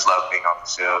everywhere. I just love being on the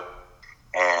field,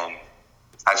 and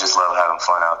I just love having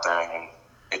fun out there, and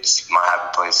it's my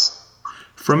happy place.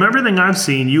 From everything I've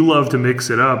seen, you love to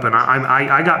mix it up, and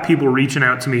I got people reaching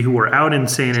out to me who were out in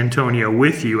San Antonio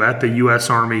with you at the U.S.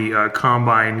 Army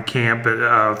Combine Camp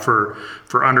for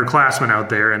underclassmen out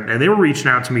there, and they were reaching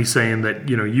out to me saying that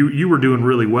you were doing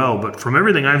really well. But from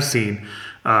everything I've seen,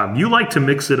 you like to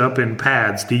mix it up in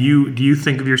pads. Do you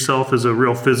think of yourself as a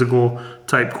real physical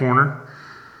type corner?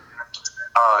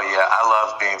 Oh yeah, I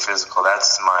love being physical.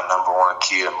 That's my number one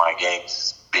key to my game,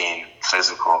 is being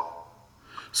physical.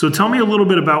 So tell me a little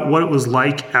bit about what it was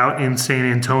like out in San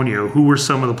Antonio. Who were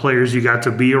some of the players you got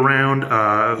to be around?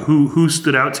 Who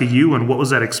stood out to you, and what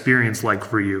was that experience like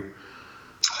for you?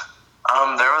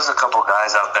 There was a couple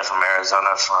guys out there from Arizona,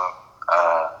 from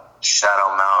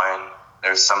Shadow Mountain.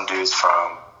 There's some dudes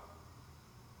from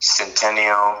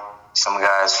Centennial, some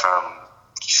guys from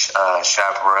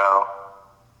Chaparral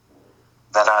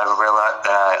that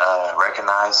I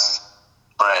recognized.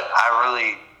 But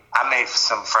I made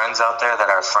some friends out there that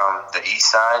are from the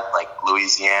east side, like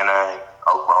Louisiana and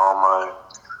Oklahoma,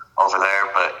 over there.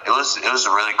 But it was a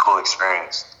really cool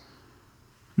experience.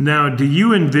 Now, do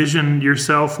you envision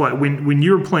yourself, like when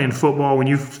you were playing football, when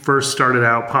you first started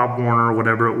out, Pop Warner or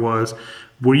whatever it was,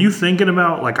 were you thinking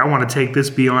about, like, I want to take this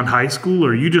beyond high school, or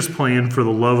are you just playing for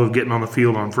the love of getting on the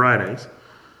field on Fridays?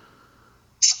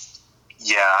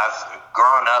 Yeah, I've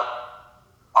grown up,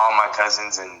 all my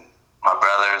cousins and my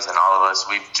brothers and all of us,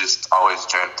 we've just always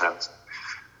dreamt of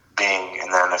being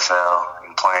in the NFL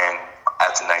and playing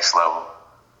at the next level.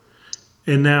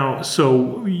 And now,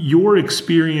 so your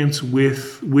experience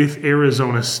with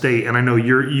Arizona State, and I know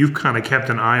you've kind of kept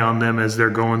an eye on them as they're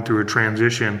going through a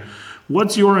transition.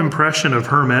 What's your impression of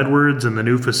Herm Edwards and the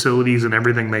new facilities and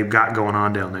everything they've got going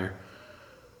on down there?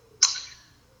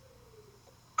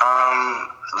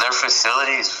 Their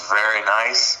facility is very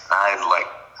nice. I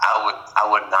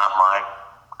would not mind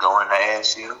going to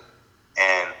ASU,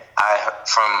 and I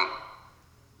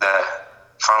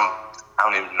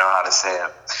don't even know how to say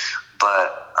it,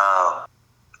 but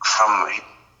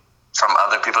from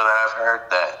other people that I've heard,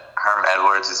 that Herm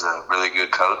Edwards is a really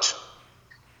good coach,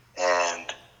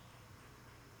 and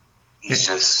he's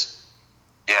just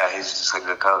a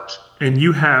good coach. And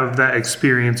you have that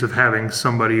experience of having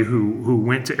somebody who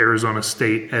went to Arizona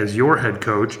State as your head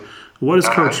coach. What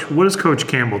does Coach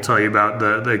Campbell tell you about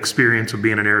the experience of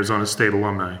being an Arizona State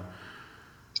alumni?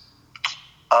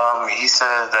 He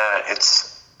said that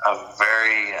it's a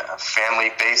very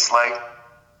family-based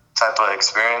type of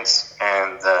experience,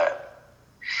 and that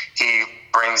he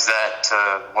brings that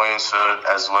to Williamsfield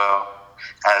as well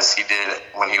as he did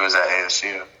when he was at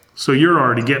ASU. So you're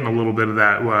already getting a little bit of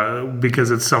that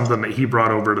because it's something that he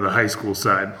brought over to the high school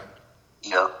side.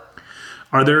 Yeah.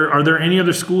 Are there any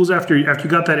other schools after you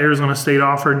got that Arizona State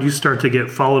offer? Do you start to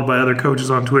get followed by other coaches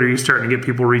on Twitter? Are you starting to get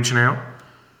people reaching out?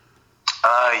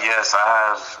 Yes, I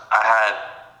have. I had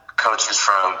coaches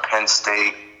from Penn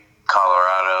State,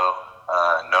 Colorado,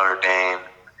 Notre Dame,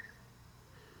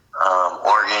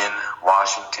 Oregon,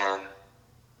 Washington.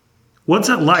 What's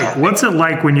it like? What's it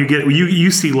like when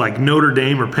you see like Notre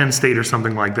Dame or Penn State or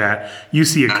something like that? You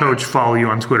see a coach follow you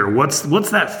on Twitter. What's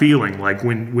that feeling like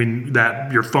when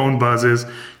that your phone buzzes,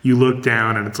 you look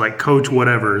down and it's like Coach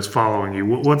whatever is following you?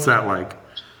 What's that like?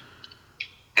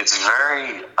 It's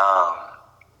very.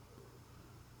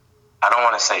 I don't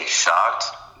want to say shocked,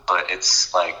 but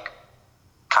it's like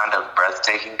kind of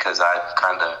breathtaking because I've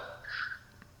kind of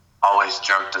always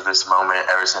dreamt of this moment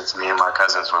ever since me and my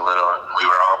cousins were little and we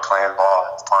were all playing ball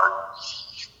at the park.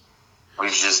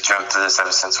 We've just dreamt of this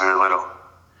ever since we were little.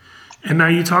 And now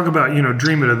you talk about,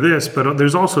 dreaming of this, but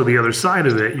there's also the other side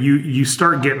of it. You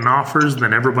start getting offers,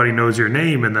 then everybody knows your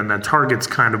name, and then the target's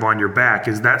kind of on your back.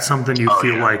 Is that something you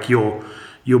feel like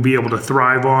you'll be able to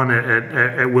thrive on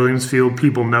at Williamsfield?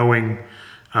 People knowing,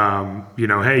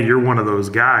 hey, you're one of those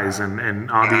guys, and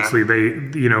obviously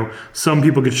they, some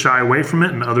people could shy away from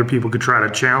it, and other people could try to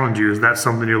challenge you. Is that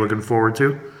something you're looking forward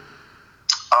to?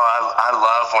 Oh, I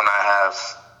love when I have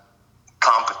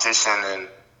competition and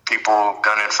people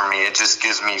gunning for me. It just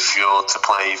gives me fuel to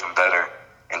play even better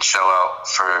and show out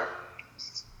for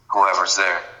whoever's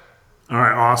there. All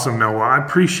right, awesome, Noah. I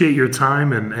appreciate your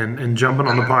time and jumping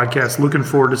on the podcast. Looking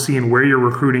forward to seeing where your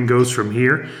recruiting goes from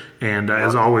here. And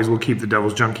as always, we'll keep the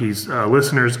Devil's Junkies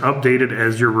listeners updated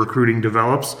as your recruiting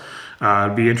develops.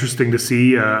 It'd be interesting to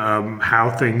see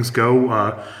how things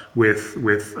go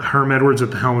with Herm Edwards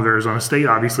at the helm of Arizona State.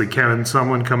 Obviously, Kevin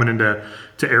Sumlin coming into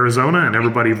Arizona and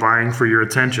everybody vying for your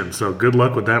attention. So good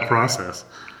luck with that process.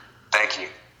 Thank you.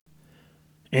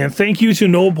 And thank you to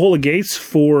Noah Pola-Gates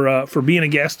for being a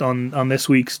guest on this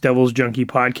week's Devil's Junkie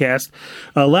podcast.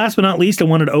 Last but not least, I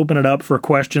wanted to open it up for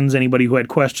questions. Anybody who had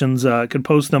questions could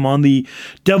post them on the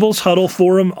Devil's Huddle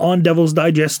forum on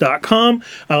devilsdigest.com.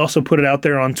 I also put it out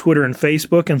there on Twitter and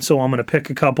Facebook, and so I'm going to pick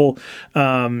a couple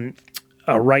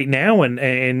right now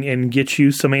and get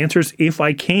you some answers if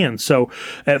I can. So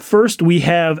at first we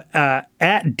have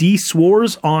at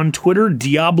DSwars on Twitter,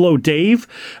 Diablo Dave,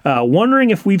 wondering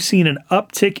if we've seen an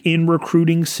uptick in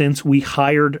recruiting since we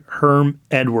hired Herm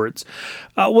Edwards.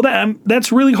 Well,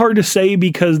 that's really hard to say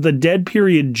because the dead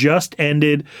period just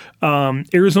ended.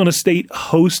 Arizona State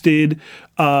hosted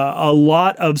a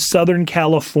lot of Southern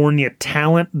California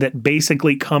talent that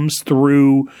basically comes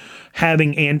through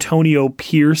having Antonio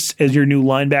Pierce as your new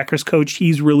linebackers coach.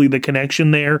 He's really the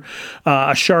connection there.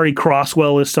 Ashari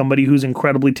Crosswell is somebody who's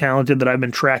incredibly talented that I've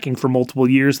been tracking for multiple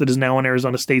years that is now on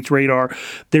Arizona State's radar.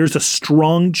 There's a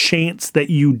strong chance that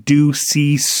you do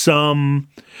see some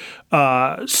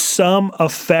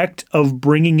effect of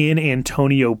bringing in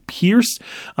Antonio Pierce.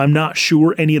 I'm not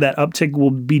sure any of that uptick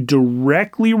will be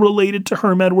directly related to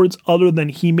Herm Edwards other than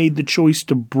he made the choice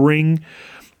to bring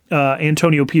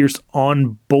Antonio Pierce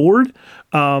on board.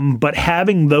 But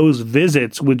having those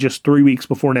visits with just 3 weeks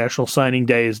before National Signing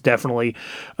Day is definitely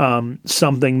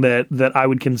something that I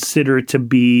would consider to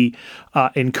be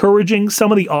encouraging.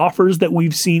 Some of the offers that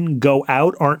we've seen go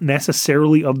out aren't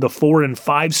necessarily of the 4- and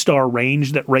 5-star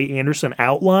range that Ray Anderson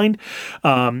outlined.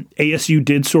 ASU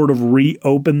did sort of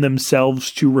reopen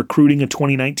themselves to recruiting a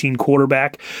 2019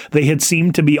 quarterback. They had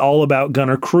seemed to be all about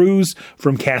Gunnar Cruz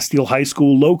from Castile High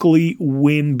School locally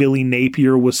when Billy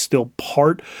Napier was still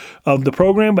part of the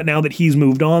program, but now that he's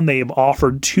moved on, they have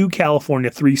offered 2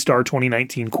 California 3-star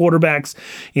 2019 quarterbacks,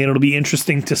 and it'll be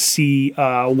interesting to see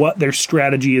what their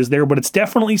strategy is there, but it's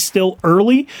definitely still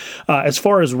early as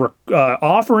far as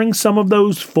offering some of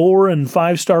those 4 and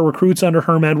 5-star recruits under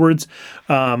Herm Edwards.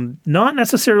 Not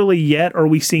necessarily yet are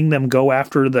we seeing them go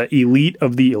after the elite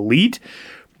of the elite.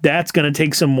 That's going to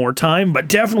take some more time, but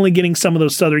definitely getting some of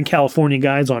those Southern California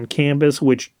guys on campus,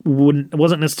 which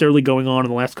wasn't necessarily going on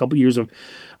in the last couple of years of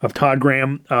Todd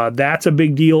Graham. That's a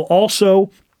big deal.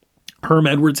 Also, Herm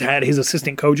Edwards had his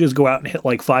assistant coaches go out and hit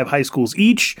like 5 high schools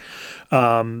each.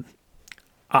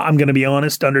 I'm going to be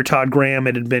honest, under Todd Graham,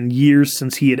 it had been years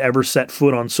since he had ever set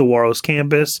foot on Saguaro's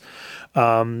campus.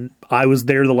 I was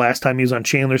there the last time he was on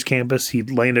Chandler's campus. He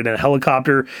landed in a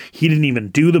helicopter. He didn't even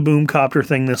do the boom copter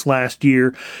thing this last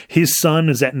year. His son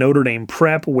is at Notre Dame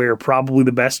Prep, where probably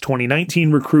the best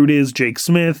 2019 recruit is Jake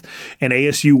Smith, and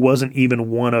ASU wasn't even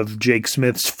one of Jake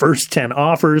Smith's first 10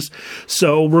 offers.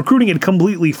 So recruiting had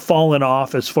completely fallen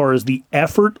off as far as the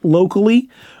effort locally.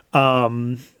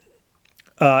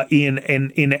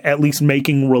 In at least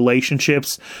making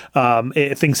relationships.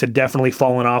 Things had definitely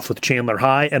fallen off with Chandler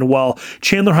High. And while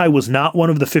Chandler High was not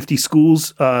one of the 50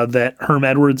 schools that Herm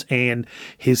Edwards and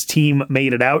his team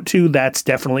made it out to, that's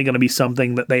definitely going to be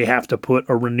something that they have to put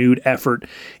a renewed effort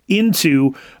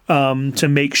into to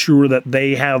make sure that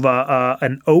they have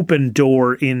an open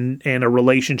door in a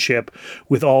relationship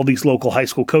with all these local high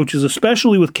school coaches,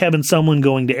 especially with Kevin Sumlin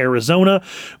going to Arizona,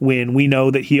 when we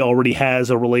know that he already has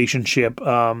a relationship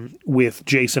with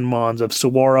Jason Mons of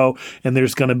Saguaro, and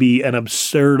there's going to be an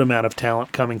absurd amount of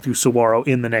talent coming through Saguaro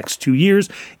in the next 2 years,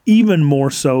 even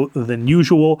more so than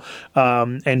usual.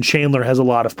 And Chandler has a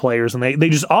lot of players, and they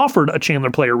just offered a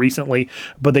Chandler player recently,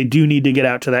 but they do need to get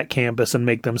out to that campus and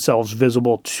make themselves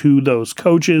visible to those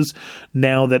coaches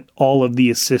now that all of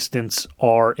the assistants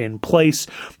are in place,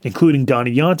 including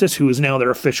Donnie Yontis, who is now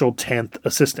their official 10th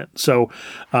assistant. So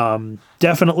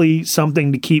definitely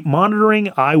something to keep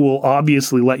monitoring. I will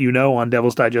obviously let you know on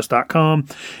devilsdigest.com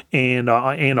and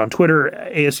on Twitter,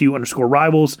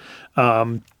 ASU_rivals.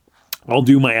 I'll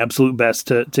do my absolute best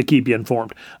to keep you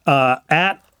informed.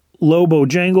 At Lobo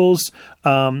Jangles,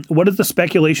 what is the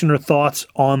speculation or thoughts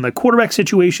on the quarterback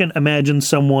situation? Imagine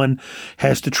someone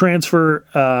has to transfer.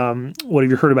 What have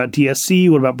you heard about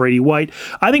DSC? What about Brady White?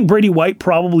 I think Brady White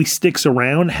probably sticks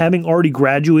around. Having already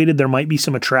graduated, there might be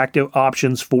some attractive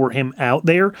options for him out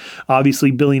there.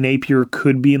 Obviously, Billy Napier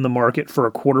could be in the market for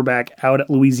a quarterback out at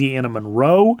Louisiana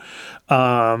Monroe.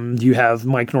 You have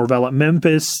Mike Norvell at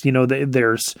Memphis. You know,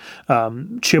 there's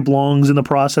Chip Long's in the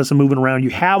process of moving around.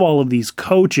 You have all of these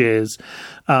coaches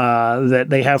that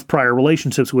they have prior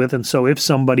relationships with, and so if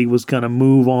somebody was going to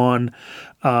move on,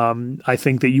 I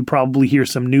think that you probably hear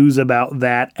some news about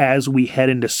that as we head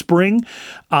into spring.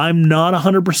 I'm not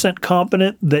 100%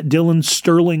 confident that Dylan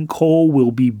Sterling Cole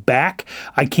will be back.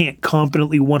 I can't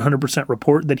confidently 100%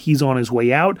 report that he's on his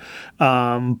way out,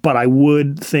 but I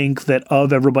would think that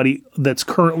of everybody that's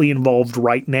currently involved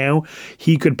right now,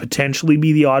 he could potentially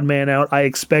be the odd man out. I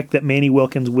expect that Manny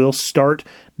Wilkins will start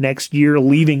next year,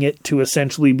 leaving it to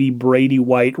essentially be Brady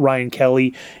White, Ryan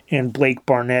Kelly, and Blake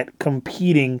Barnett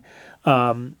competing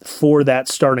for that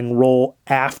starting role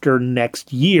after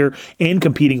next year and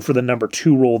competing for the number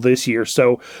 2 role this year.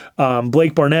 So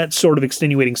Blake Barnett, sort of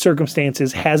extenuating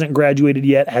circumstances, hasn't graduated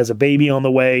yet, has a baby on the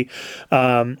way.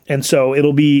 And so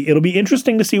it'll be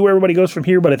interesting to see where everybody goes from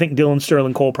here, but I think Dylan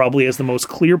Sterling Cole probably has the most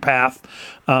clear path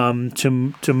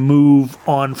to move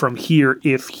on from here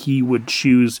if he would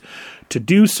choose to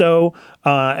do so.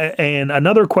 And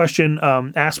another question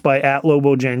asked by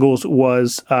 @LoboJangles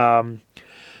was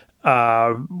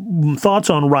thoughts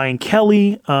on Ryan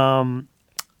Kelly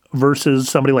versus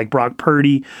somebody like Brock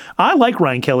Purdy. I like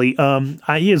Ryan Kelly.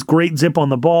 He has great zip on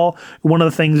the ball. One of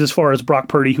the things as far as Brock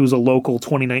Purdy, who's a local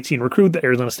 2019 recruit that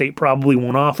Arizona State probably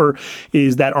won't offer,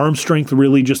 is that arm strength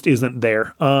really just isn't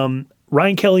there.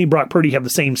 Ryan Kelly and Brock Purdy have the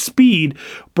same speed.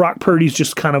 Brock Purdy's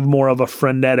just kind of more of a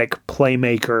frenetic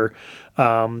playmaker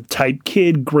type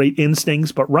kid, great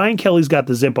instincts, but Ryan Kelly's got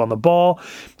the zip on the ball.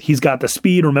 He's got the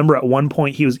speed. Remember, at one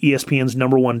point, he was ESPN's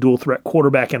 #1 dual threat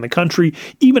quarterback in the country,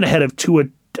 even ahead of Tua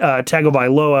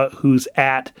Tagovailoa, who's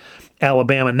at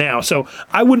Alabama now. So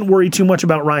I wouldn't worry too much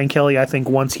about Ryan Kelly. I think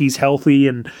once he's healthy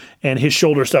and his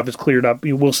shoulder stuff is cleared up,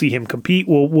 we'll see him compete.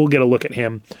 We'll get a look at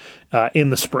him in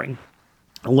the spring.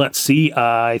 Let's see.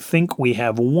 I think we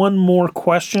have one more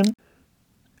question.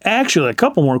 Actually, a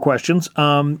couple more questions.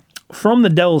 from the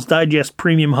Devil's Digest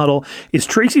Premium Huddle. Is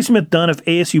Tracy Smith done if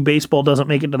ASU baseball doesn't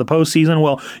make it to the postseason?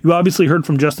 Well, you obviously heard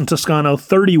from Justin Toscano,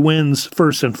 30 wins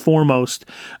first and foremost.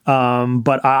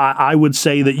 But I would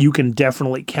say that you can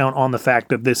definitely count on the fact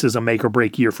that this is a make or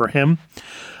break year for him.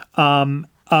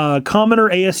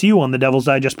 Commenter ASU on the Devil's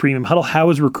Digest Premium Huddle. How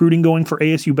is recruiting going for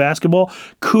ASU basketball?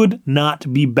 Could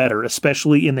not be better,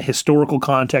 especially in the historical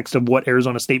context of what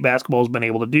Arizona State basketball has been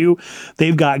able to do.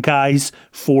 They've got guys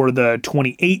for the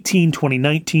 2018,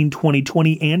 2019,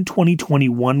 2020, and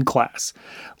 2021 class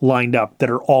lined up that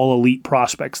are all elite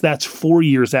prospects. That's 4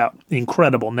 years out.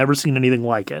 Incredible. Never seen anything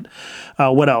like it.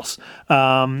 What else?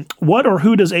 What or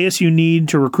who does ASU need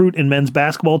to recruit in men's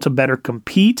basketball to better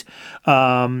compete?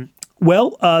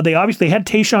 Well, they obviously had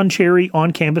Tayshaun Cherry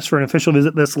on campus for an official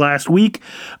visit this last week.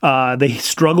 They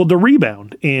struggled to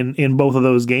rebound in both of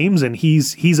those games, and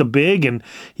he's a big, and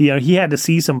he had to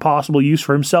see some possible use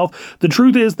for himself. The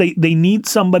truth is they need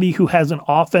somebody who has an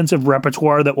offensive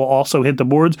repertoire that will also hit the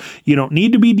boards. You don't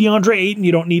need to be DeAndre Ayton,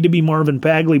 you don't need to be Marvin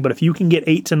Bagley, but if you can get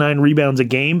 8 to 9 rebounds a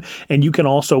game, and you can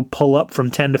also pull up from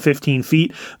 10 to 15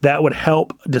 feet, that would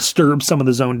help disturb some of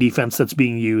the zone defense that's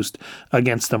being used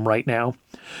against them right now.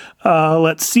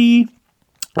 Let's see.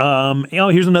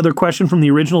 Here's another question from the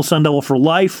original Sun Devil for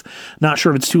Life. Not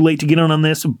sure if it's too late to get on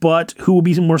this, but who will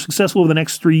be more successful over the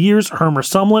next 3 years, Herm or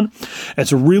Sumlin?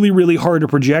 It's really, really hard to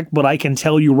project, but I can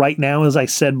tell you right now, as I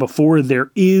said before,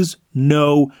 there is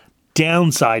no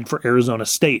downside for Arizona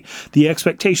State. The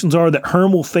expectations are that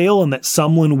Herm will fail and that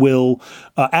Sumlin will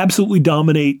absolutely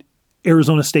dominate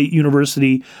Arizona State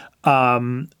University.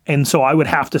 And so I would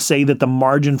have to say that the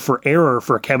margin for error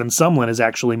for Kevin Sumlin is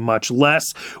actually much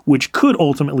less, which could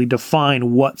ultimately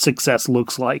define what success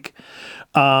looks like.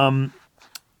 And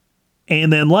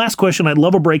then last question, I'd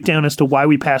love a breakdown as to why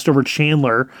we passed over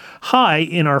Chandler High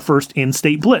in our first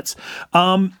in-state blitz.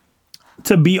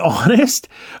 To be honest,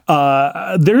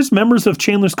 there's members of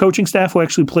Chandler's coaching staff who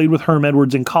actually played with Herm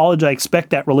Edwards in college. I expect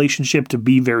that relationship to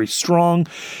be very strong.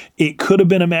 It could have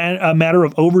been a matter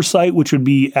of oversight, which would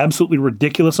be absolutely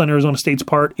ridiculous on Arizona State's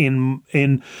part. In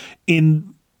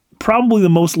probably the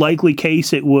most likely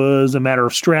case, it was a matter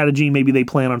of strategy. Maybe they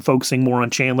plan on focusing more on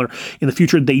Chandler in the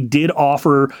future. They did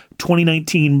offer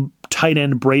 2019 tight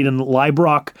end Braden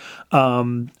Liebrock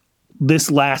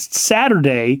this last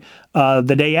Saturday,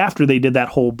 the day after they did that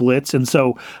whole blitz. And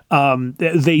so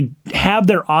they have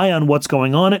their eye on what's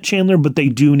going on at Chandler, but they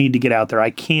do need to get out there. I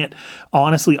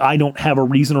don't have a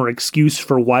reason or excuse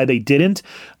for why they didn't.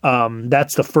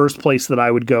 That's the first place that I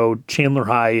would go. Chandler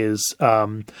High is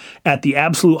at the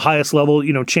absolute highest level.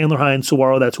 Chandler High and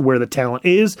Saguaro, that's where the talent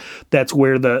is. That's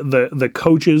where the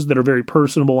coaches that are very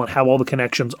personable and have all the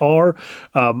connections are.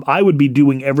 I would be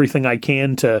doing everything I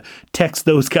can to text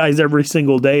those guys every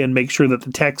single day and make sure that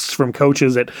the texts from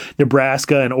coaches at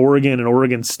Nebraska and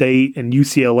Oregon State and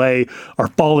UCLA are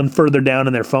falling further down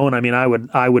in their phone. I mean, I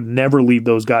would never leave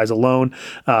those guys alone.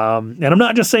 And I'm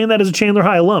not just saying that as a Chandler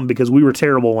High alum, because we were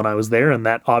terrible when I was there, and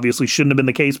that obviously shouldn't have been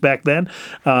the case back then.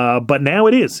 But now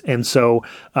it is. And so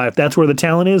if that's where the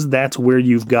talent is, that's where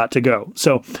you've got to go.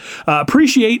 So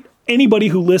appreciate anybody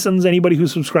who listens, anybody who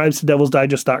subscribes to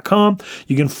devilsdigest.com.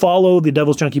 You can follow the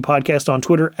Devil's Junkie podcast on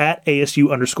Twitter at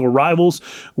ASU_rivals.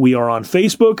 We are on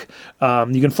Facebook.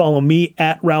 You can follow me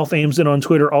at Ralph Amsden on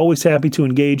Twitter. Always happy to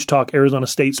engage, talk Arizona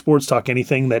State sports, talk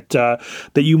anything that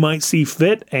you might see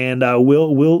fit. And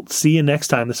we'll see you next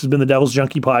time. This has been the Devil's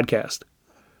Junkie podcast.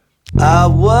 I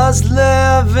was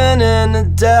living in a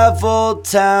devil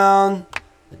town.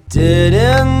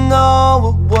 Didn't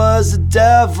know it was a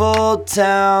devil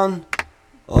town.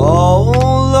 Oh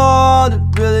Lord,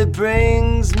 it really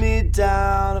brings me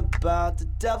down about the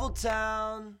devil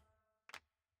town.